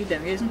շատ լավ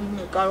գիտեմ, ես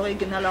կարող էի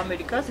գնալ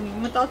Ամերիկա,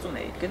 մտածում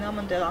էի, գնամ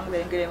այնտեղ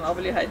անգլերեն գրեմ,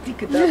 ավելի հայտնի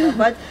կդառնամ,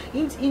 բայց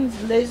ինձ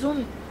լեզուն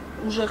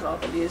ուժեղ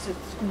ավելի, ես այդ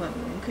զգում եմ,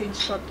 ինքը ինձ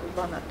շատ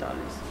բան է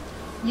տալիս։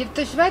 Եվ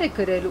դժվար է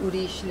գրել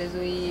ուրիշ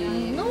լեզուի։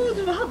 Նո,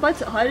 բայց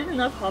հայերենը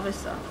լավ հավես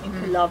է,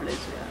 ինքը լավ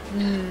լեզու է։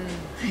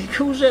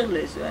 Ինքը ուժեղ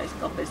լեզու է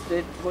այսքապես,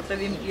 որտեվ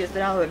ես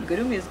դրանով եմ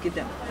գրում, ես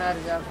գիտեմ։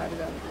 Հարգավ։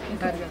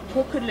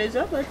 Փոքր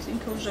լեզու է, բայց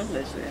ինքը ուժեղ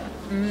լեզու է։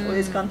 Ու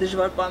այսքան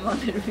դժվար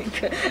պայմաններում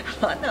ինքը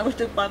բանա,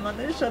 որտեվ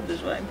պայմանները շատ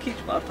դժվար են, քիչ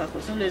մարդ է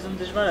խոսում, լեզուն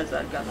դժվար է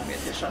զարգանում,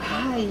 եթե շատ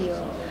մարդ։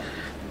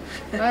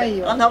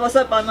 Այո։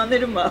 Անհավասար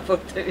պայմաններում է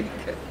որտեվ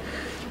ինքը։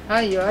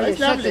 Այո,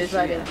 շատ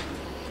դժվար է։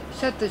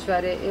 Շատ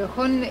դժվար է։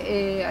 Հոն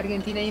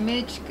Արգենտինայի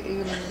մեջ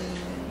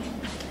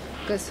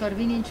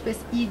կսորվին ինչպես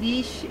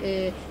իդիշ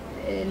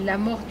la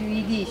mort du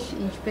Yiddish,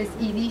 ինչպես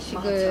իդիշ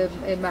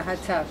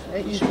մահացավ,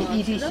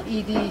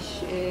 իդիշ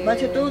Բայց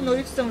հետո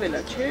նորից ծնվել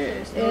է, չէ՞։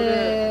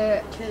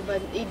 Չէ,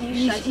 բայց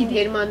իդիշ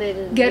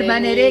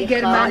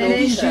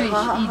գերմաներեն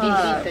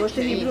ոչ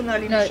թե հիբրուն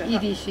ալինիշ։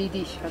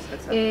 Իդիշ։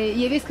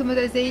 Եվ ես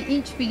կմտածեի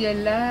ինչ պիտի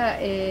լա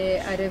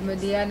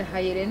արևմտյան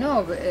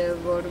հայերենով,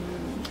 որ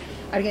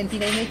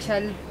Արգենտինայի մեջ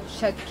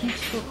շատ քիչ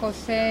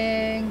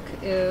խոսենք,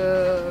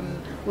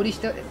 ուրիշ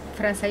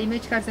Ֆրանսիայի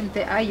մեջ կարծեմ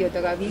թե այո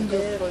դգավին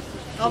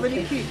խոսում։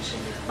 Ավելի քիչ։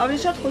 Ավելի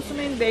շատ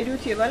խոսում էին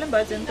Բեյրութ եւ այլն,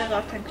 բայց այնտեղ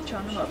արդեն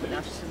քչանում է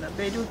բնակչությունը։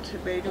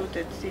 Բեյրութ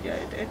այդ Սիրիա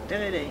այդ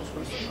տեղեր էին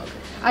խոսում։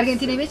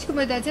 Արգենտինայի մեջ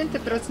կմտածեն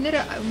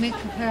դպրոցները մեկ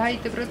հայ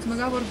դպրոց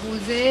մգա որ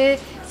գուզե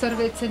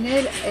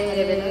սորվեցնել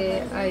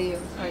այո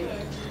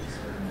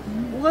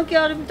Ուղղակի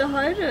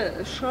արևմտահայերը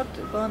շատ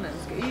բան են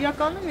զգա։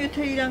 Իրականում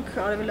եթե իրանք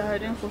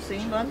արևելահայերեն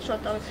խոսեին, բան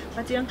շատ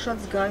բայց իրանք շատ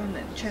զգայուն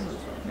են, չեն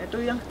ուզում։ Հետո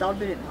իրանք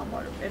տարբեր են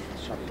համարում, այդ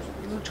շատ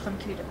լուրջ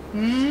խնդիր է։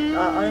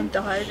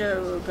 Արևմտահայերը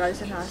գալիս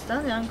են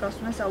Հայաստան, իրանք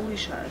ասում են, սա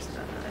ուրիշ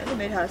Հայաստան է, էլի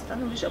մեր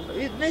Հայաստանը ուրիշ է։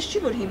 Նես չի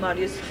որ հիմար,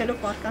 ես խելոք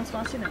մարդկանց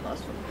մասին եմ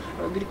ասում։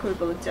 Գրիգոր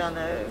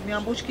Պոլոցյանը մի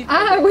ամբողջ գիրք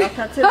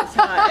կարդացել ես,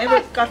 հա, այո,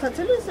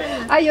 կարդացել ես։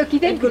 Այո,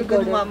 գիտեմ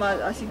Գրիգորը։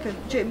 Այսինքն,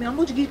 չէ, մի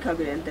ամբողջ գիրք է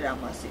գրել դրա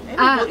մասին,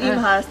 էլի, որ իմ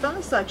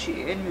Հայաստանը սա չի,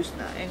 այն մյուսն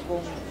է, այն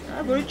կողմն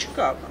է, որը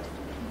չկա։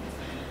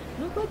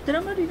 Ну, բայց դրա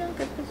համար իրանք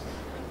այդպես,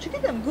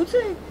 չգիտեմ,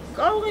 գուցե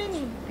կարող են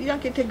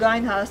իրանք եթե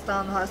գային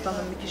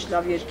Հայաստանը մի քիչ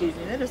լավ երկիր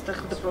լինել, այստեղ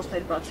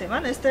դպրոցներ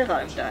բացեին, այստեղ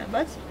արևմտահայ,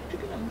 բայց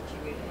չգիտեմ,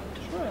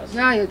 դժվար է։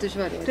 Այո,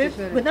 դժվար է։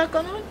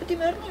 Բնականորեն պետք է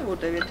մեռնի,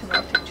 որտեղ եթե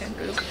մարդիկ չեն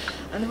գրում,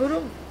 ընդ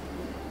որում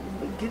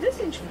գիտես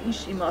ինչ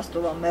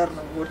իմաստով է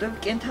մեռնում, որտեղ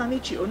կենթանի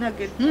չի, օրինակ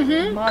այդ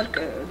Մարկ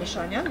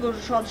Նշանյան, որ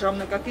շատ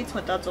ժամանակակից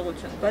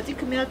մտածողություն, բայց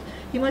ինքը մի հատ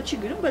հիմա չի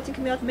գրում, բայց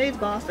ինքը մի հատ մեծ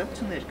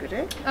բանաստեղծություններ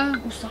գրել,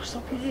 ու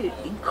սարսափելի էր,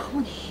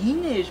 ինքան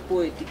հին էր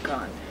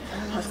պոետիկան։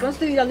 Հասկանաս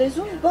թե իր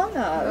լեզուն բան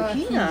է,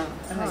 հին է,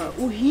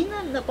 ու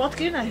հինը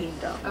պատկերն է հին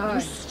դա։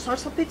 Ու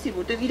սարսափեցի,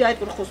 որտեղ իր այդ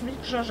որ խոսում է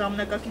շատ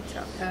ժամանակակից է,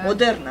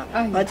 մոդեռն է,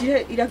 բայց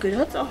իր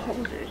գրած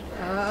ահավոր էր։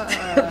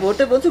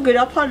 Որտեղ ոնց ու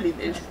գրափար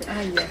լիներ։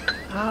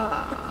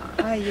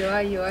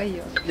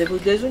 Այո։ Դե որ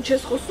լեզուն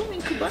չես խոսում,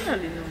 ինքը բան է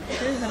լինում,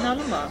 չէ՞,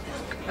 հնանում է։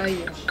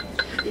 Այո։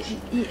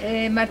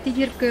 Մարտի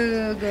երբ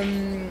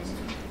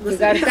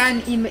Գարտան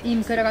իմ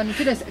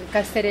գրականությունը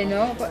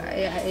կասերենով,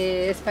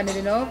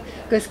 իսպաներենով,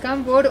 կսկամ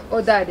որ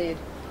օդար էր,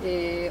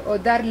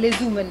 օդար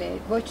լեզումն է,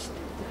 ոչ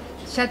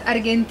շատ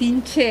արգենտին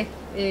չէ,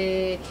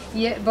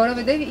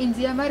 որովհետև ինձ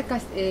համար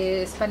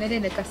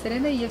իսպաներենը,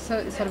 կասերենը և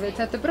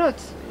սորվեցա դպրոց,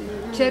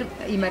 չէր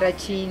իմ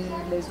առաջին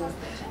լեզուն։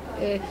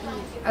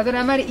 ಅದರ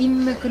համար իմ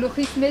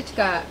գլուխից մեջ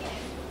կա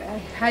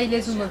հայ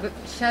լեզումը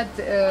շատ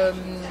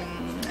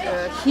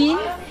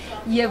հին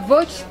եւ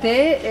ոչ թե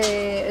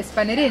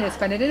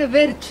իսպաներենը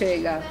վերջը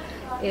գա։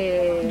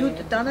 Դու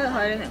տանը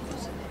հայերեն ես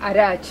խոսում։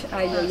 Առաջ,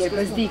 այո,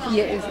 երկուսդիկ,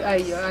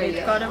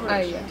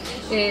 այո։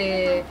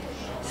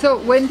 So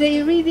when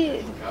they read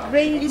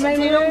my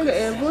works,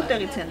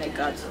 որտեղից են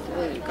եկած։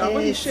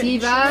 Կարող ես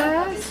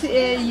Սիվաս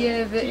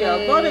եւ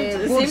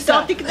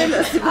Սիվտատիկներ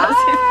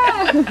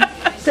ասում։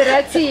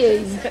 Սրացի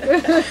էին։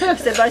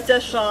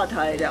 Սեբաստիան շատ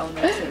հայեր է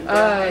ունեցել։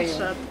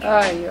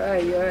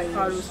 Այո։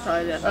 Հարուստ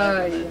հայեր է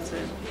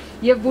ունեցել։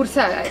 Եվ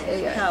բուրսա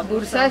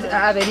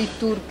ավելի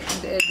թուրք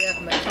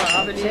դեղմ է։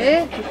 Ավելի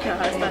Թուրքիա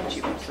Հայաստան չի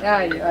բուրսա։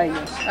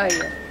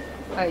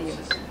 Այո։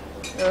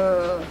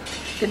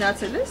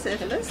 Գնացել ես,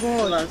 եղել ես։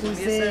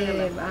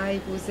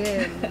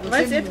 Կուզեմ։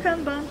 Բայց այդքան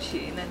բան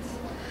չի, ինձ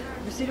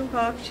սիրուն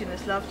քաղաք չի,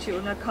 մեզ լավ չի,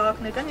 օրինակ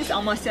քաղաքներ կան, ես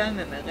Ամասիայում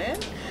եմ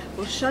եղել,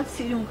 որ շատ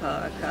սիրուն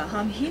քաղաք է,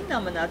 համ հինն է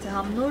մնացել,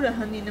 համ նորը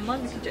հնի նման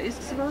մի քիչ, ես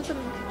սկսվածը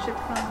մի քիչ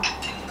այդքան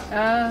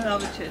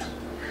լավը չէր։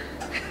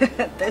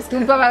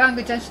 Դու բավական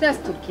գճանչնես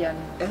Թուրքիան։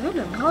 Եղել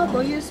եմ, հա,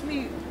 բա ես մի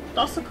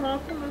 10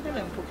 քաղաքում եղել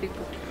եմ փոքրիկ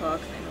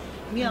քաղաքներում։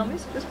 Մի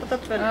ամիս պես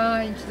պատտվել եմ։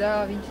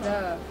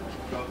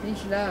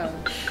 Ինչ լավ։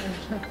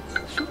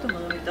 Շուտ եմ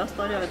անում, 10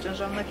 տարի առաջ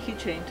ժամանակ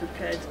քիչ էին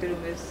Թուրքիայից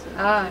գրում ես,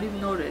 լիվ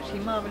նոր էր,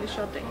 հիմա ավելի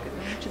շատ են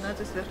գրում, չնայած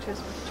ես վերջերս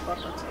մի քիչ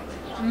վատացավ։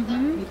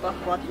 Մի պահ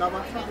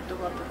լավացավ, հետո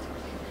վատացավ։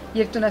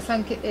 Եվ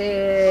տունասանք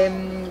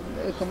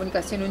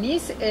կոմունիկացիոն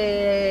ունիս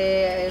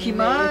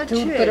հիմա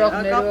թուրք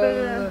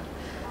գրողներով։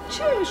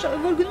 Չէ,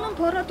 որ գնում եմ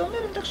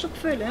փառատոներ, այնտեղ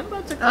շփվել եմ,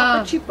 բայց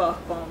կապը չի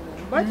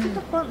պահպանում, բայց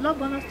այդտեղ լավ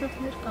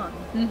բանաստեղծներ կան։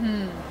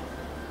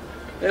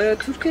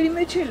 Թուրքերի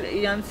մեջ էլ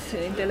իրանց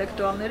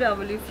ինտելեկտուալները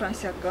ավելի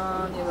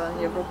ֆրանսիական եւ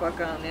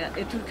եվրոպական է։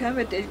 Այդ Թուրքիայում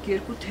այդ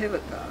երկու թևը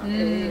կա,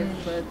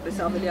 եւ այդպես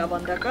ավելի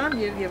ավանդական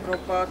եւ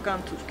եվրոպական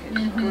թուրքեր,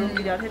 որոնք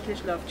իրար հետ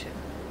հեշտ լավ չեն։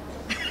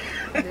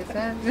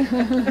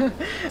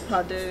 Հա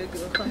դե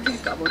խնդիր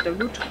կա, որտեղ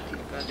լուրջ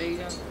խնդիր կա, դե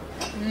իրան։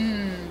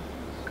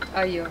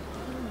 Այո։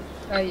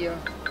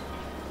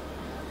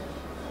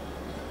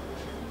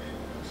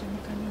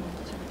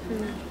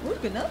 Որ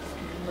գնաց։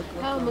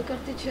 Հա,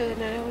 մկրտիչը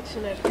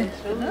ներողություն էր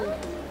կենտրում։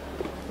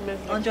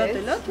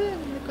 Անջատել է թե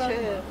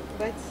նկարել։ Չէ,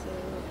 բայց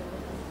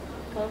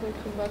կարող եք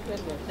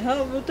խմբակվել որ։ Հա,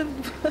 որտեղ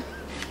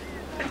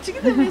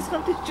չգիտեմ ես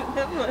խնդիր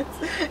չունեմ, բայց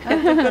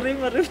կռի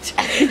մռիվ չի։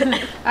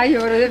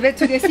 Այո,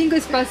 վեցուգեսինը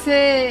սպասե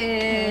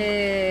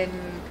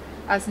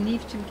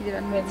ազնիվ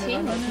չգիտեմ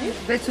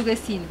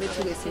վեցուգեսին,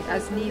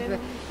 ազնիվ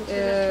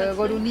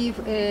որ ունի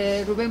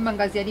Ռուբեն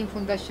Մանգազյանի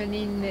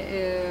ֆունդացիոնին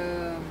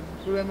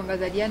Ռուբեն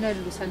Մանգազարյանը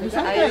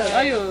լուսանկար։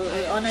 Այո,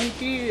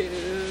 Անահիտի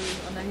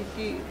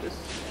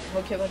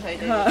հոգևոր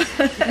հայրերի։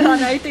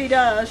 Անահիտը իր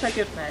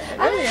շակերտն է,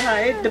 հա,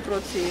 այդ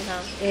դպրոցի, հա։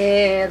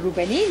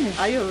 Ռուբենին։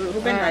 Այո,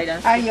 Ռուբեն Հայրան։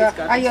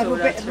 Այո,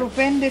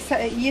 Ռուբեն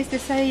ես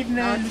տեսա իր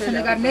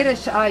լուսանկարները,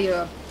 այո,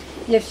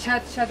 եւ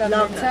շատ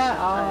ամենացա,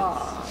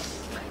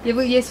 եւ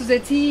ես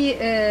ուզեցի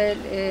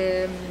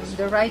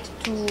the right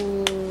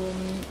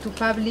to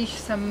publish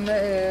some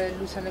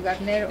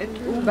լուսանկարներ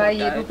by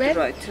Ruben.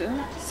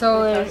 So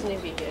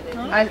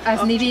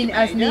ազնիվի,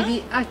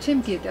 չեմ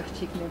գիտի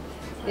աղջիկն է։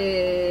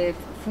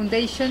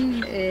 Foundation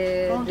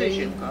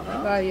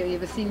կա։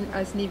 Եվ ասին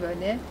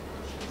ազնիվն է։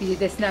 Պիտի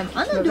տեսնամ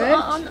քիչ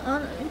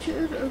նոր։ Ինչ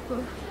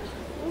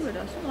ով էր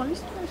ասում,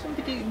 ալիստում ասում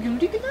պիտի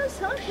Գյումրի գնաս,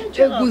 հա,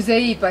 չէ՞։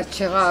 Գուզեի, բայց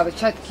չեղավ,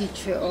 շատ քիչ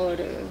օր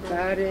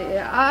գար։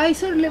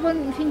 Այսօր Լևոն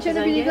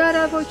Ֆինչյանը պիտի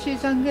գարա ոչ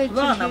զանգել։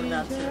 Վաղ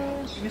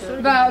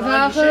մնացել։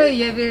 Վաղը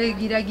եւ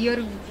գիրագիոր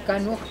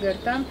կանուխ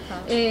գերտամ։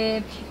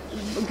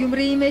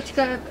 Գյումրիի մեջ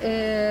կա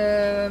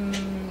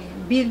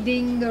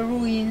building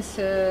ruins,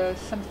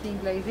 something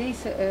like this,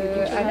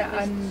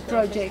 and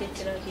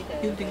project.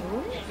 Building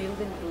ruins?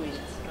 Building ruins.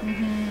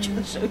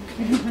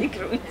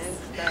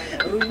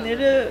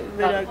 Ռույները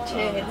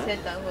չէ,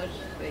 հենց դա որ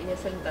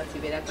ես եմ դասի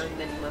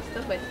վերականգնել իմաստը,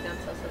 բայց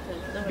դրանց ասած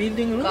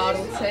Building ruins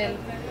կառուցել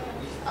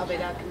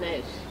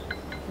ավերակներ։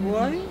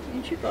 Why?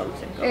 Ինչի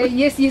կառուցեն։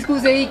 Ես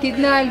կուզեի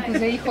գտնալ,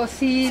 կուզեի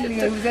խոսիլ,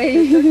 կուզեի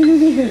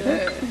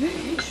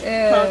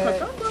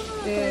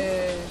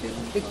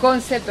the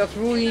concept of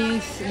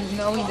ruins,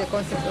 knowing the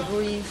concept of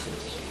ruins.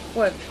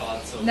 Well,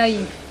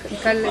 նայինք,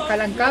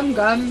 կալանկամ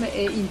գամ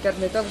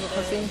ինտերնետով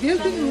խոսեին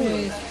building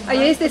ruins.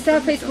 Ես տեսա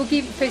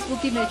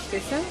Facebook-ի մեջ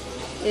տեսա.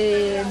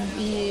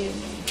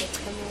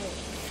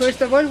 First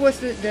of all was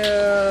the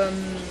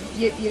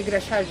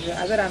երկրաշարժը,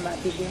 ադորամա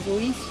building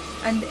ruins.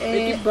 And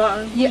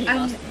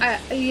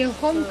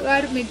հոմ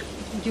կար մեկ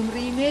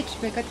Գյումրիի մեջ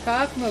մեկ այդ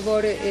քաղաքը,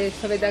 որ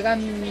սովետական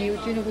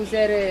միությունը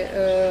ուզեր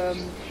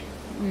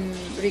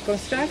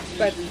reconstruct,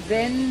 but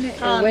then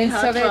when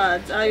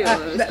Soviet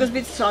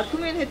սկզբից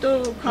սարքում են, հետո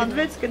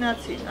քանդվեց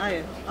գնացին,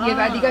 այո։ Եվ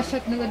ադիգա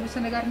շատ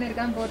լուսանկարներ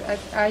կան, որ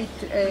այդ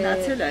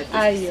գնացել է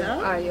այդպես,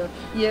 այո,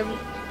 եւ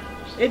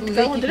այդ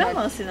դրա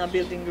մասին է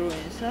building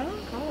ruins, հա։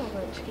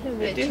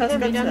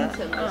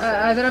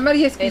 Ադրամար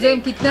ես կուզեմ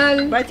գտնել,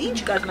 բայց ինչ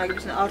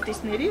կազմակերպություն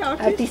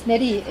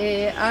արտիստների,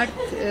 art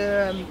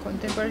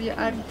contemporary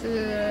art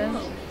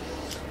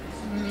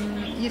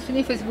ես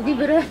ունի Facebook-ի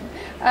վրա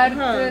art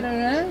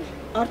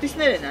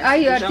Artistներ են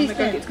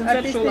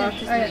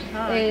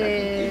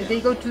they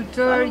go to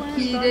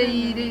Turkey,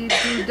 they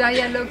do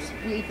dialogues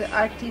with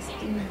artists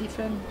in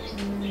different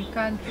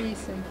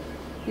countries and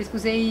ես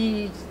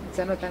կուզեի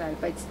ծանոթանալ,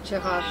 բայց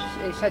չեղավ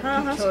շատ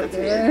քիչ օր,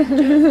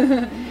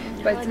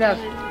 բայց լավ։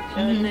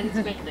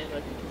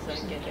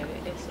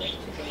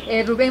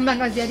 Ռուբեն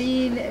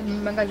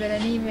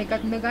Մանգազարյանի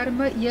մեկատ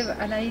մեգարմը եւ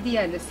Անահիտի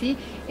Ալսի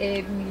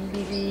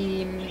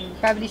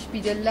publish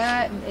bidella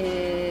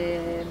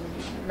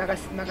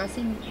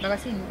magazine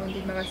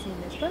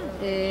n'est-ce pas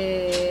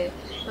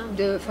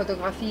de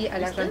photographie à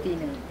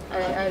l'Argentine.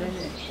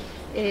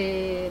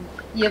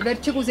 Եվ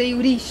վերջը կուզեի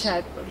ուրիշ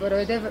շատ,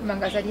 որովհետև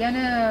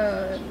Մանգազարյանը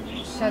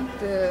շատ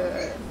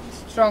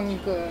strong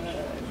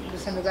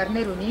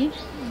լուսանկարներ ունի։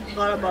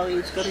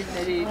 Ղարաբաղից,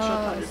 կռիվների շատ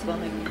հարուստ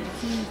բաներ ունի։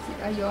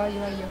 Այո։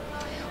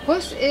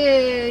 Հոս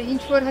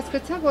ինչ-որ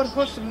հասկացա, որ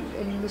հոս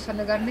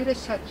լուսանկարները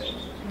շատ,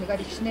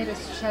 նկարիչները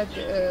շատ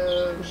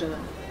ուժեղ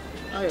են։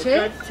 Այո,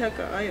 տրադիցիա,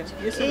 այո։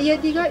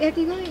 Եդիգա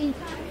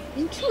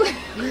ինչու։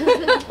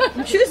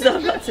 Ինչու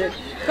զարգացել։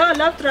 Կա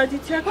լավ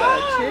տրադիցիա կա,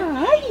 չէ։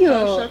 Այո,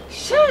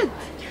 շատ։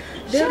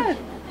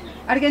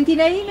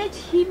 Արգենտինայի մեջ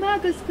հիմա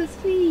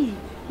կսկսվի,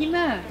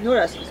 հիմա։ Նոր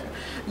ասես։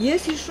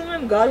 Ես հիշում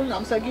եմ Գարուն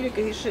ամսագիրը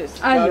կհիշես,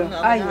 Գարուն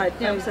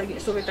ամենահայտնի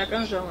ամսագիրը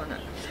սովետական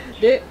ժամանակ։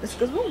 Դե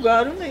սկզբում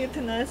Գարունը, եթե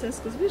նայես այն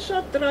սկզբից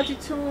շատ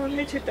տրադիցիոն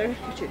մեջ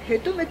հետաքրքիր չէր։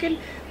 Հետո մեկ էլ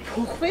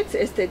փոխվեց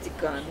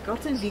էսթետիկան,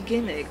 կարծեմ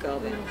Վիգենը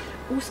եկավ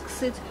ու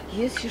սկսեց,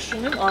 ես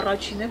հիշում եմ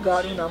առաջինը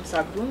Գարուն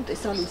ամսագրում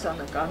տեսա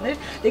լուսանկարներ,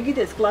 դե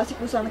գիտես կլասիկ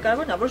լուսանկարը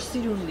որն է, որ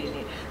սիրուն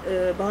լինի։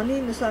 Բանի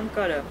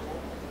լուսանկարը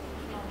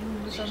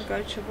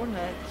չէ, որն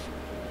է այդ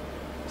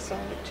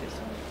սանվիչ չէ։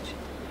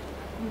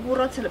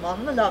 Մոռացել եմ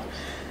անունը, լավ։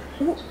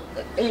 Ու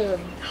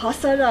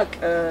հասարակ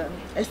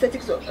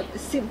էսթետիկ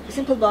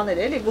simple բաներ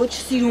էլի, ոչ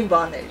սիրուն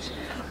բաներ։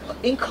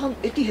 Այնքան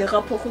էդի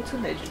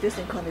հեղափոխություն էր, գիտես,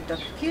 այնքան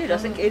հետաքրքիր էր,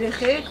 ասենք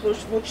երեխեք,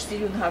 ոչ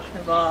սիրուն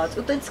հագնված,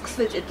 ու տենց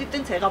սկսվեց, էդի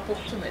տենց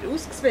հեղափոխություն էր, ու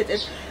սկսվեց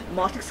այդ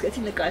մարդիկ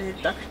սկսեցին նկարել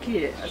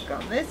հետաքրքիր էր,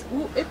 հասկանես,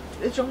 ու այդ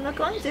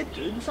ժամանակից այդ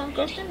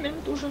լուսանկարներն մեր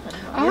մոտ ուժեղ են։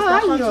 Այո,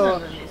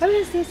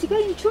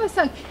 այսինքն ինչու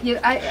ասանք, եւ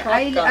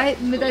այ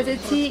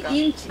մտածեցի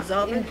ինչ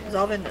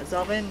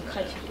Զավեն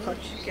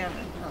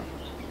Խաչիկյանը,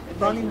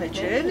 բանին է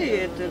չէ, էլի,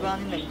 այդ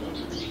բանին է։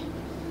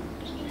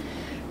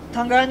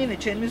 Թանգարանին է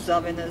չէ, մյուս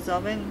Զավենը,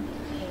 Զավեն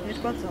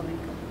երկու Զավեն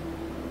կա։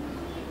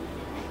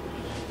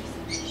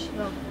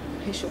 Լավ,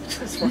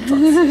 հիշողցես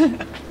մտածել։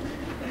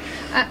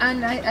 And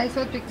I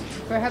thought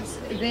perhaps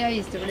there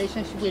is the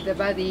relationship with the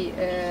body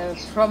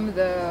from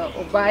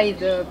or by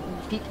the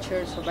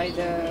pictures or by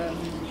the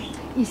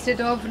instead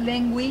of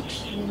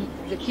language,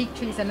 the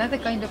picture is another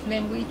kind of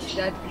language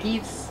that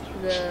gives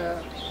the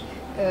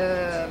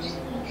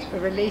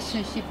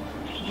relationship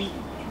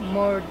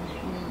more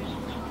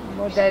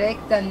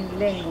direct than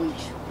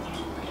language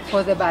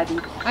for the body.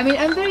 I mean,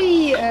 I'm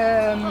very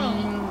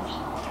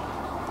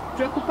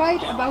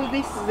preoccupied about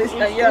this.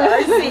 Yeah,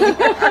 I see.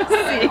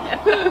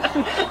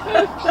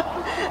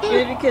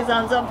 Maybe because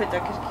I'm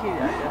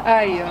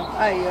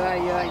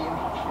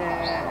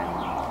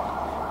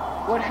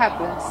what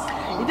happens?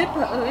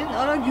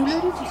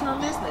 Արագյուլերի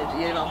ցուցանեսներ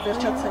Երևան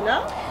վերջացել է։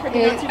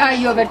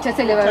 Այո,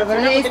 վերջացել է,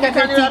 որովհետև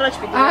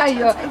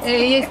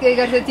ես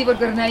կարծեցի, որ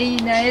կգնայի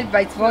նայել,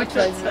 բայց ոչ,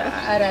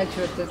 առաջ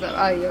որտեղ։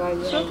 Այո։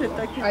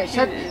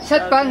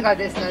 Շատ բան կա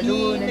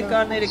տեսնելու։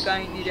 Նկարները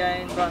կային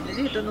իրային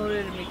բաների, հետո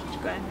նորերը մի քիչ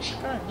կային,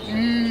 չկային։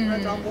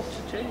 Բայց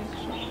ամբողջը չէ։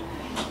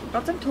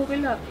 Կարծեմ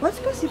թողել է, բայց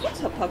սպասի ո՞նց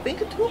է փակ,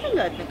 ինքը թողել է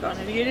այդ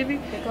նկարները, երևի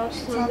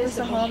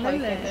ցուցանեսը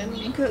հանել է,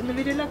 ինքը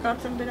նվիրել է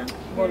կարծեմ դրանք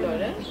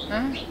բոլորը։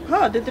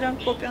 Հա, դե դրանք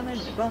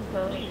կոպիաներն են, բան։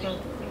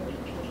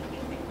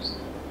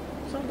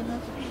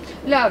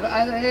 Լավ,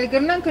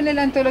 գնանք ունել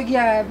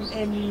անթոլոգիա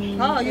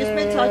հա, ես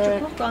մեծ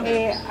հաճույքով կանք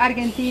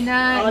Արգենտինա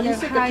եւ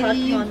Հայ,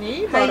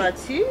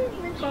 բառացի,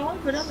 մենք կարող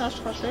վրան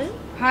աշխատել։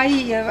 Հայ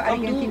եւ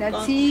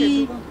արգենտինացի,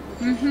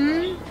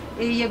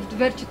 եւ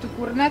վերջը դու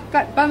կուրնակ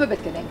բանը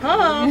պետք է դենք։ Հա,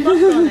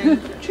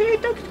 բանկանենք։ Չէ,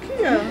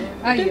 հետաքրքիր է։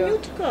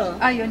 Նյութ կա։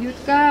 Այո, նյութ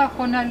կա,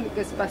 խոնալ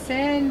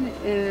կսպասեն,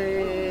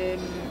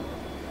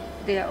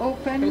 they are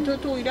open։ Հետո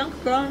դու իրանք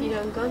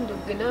կան,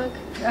 դուք գնաք։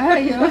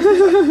 Այո։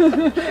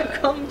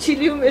 Կամ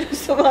Չիլիում էր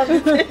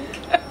սովանենք։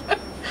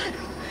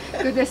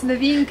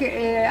 Կտեսնվենք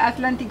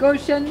Atlantic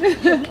Ocean,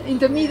 in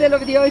the middle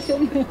of the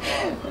ocean։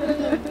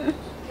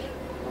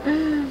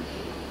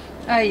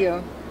 Այո։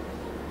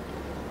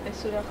 Այս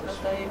ուրախ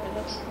նոտայի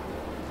վրա։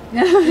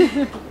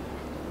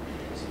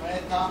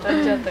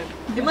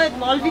 Հիմա այդ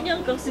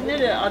Մալվինյան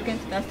կղզիները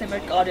Արգենտինացի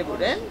մեր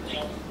կարևոր են։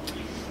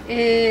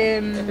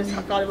 Էպես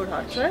կարևոր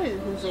հարց է,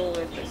 հուզող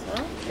էպես,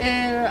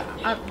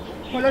 հա։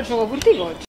 Բոլոր ժողովրդի ոչ։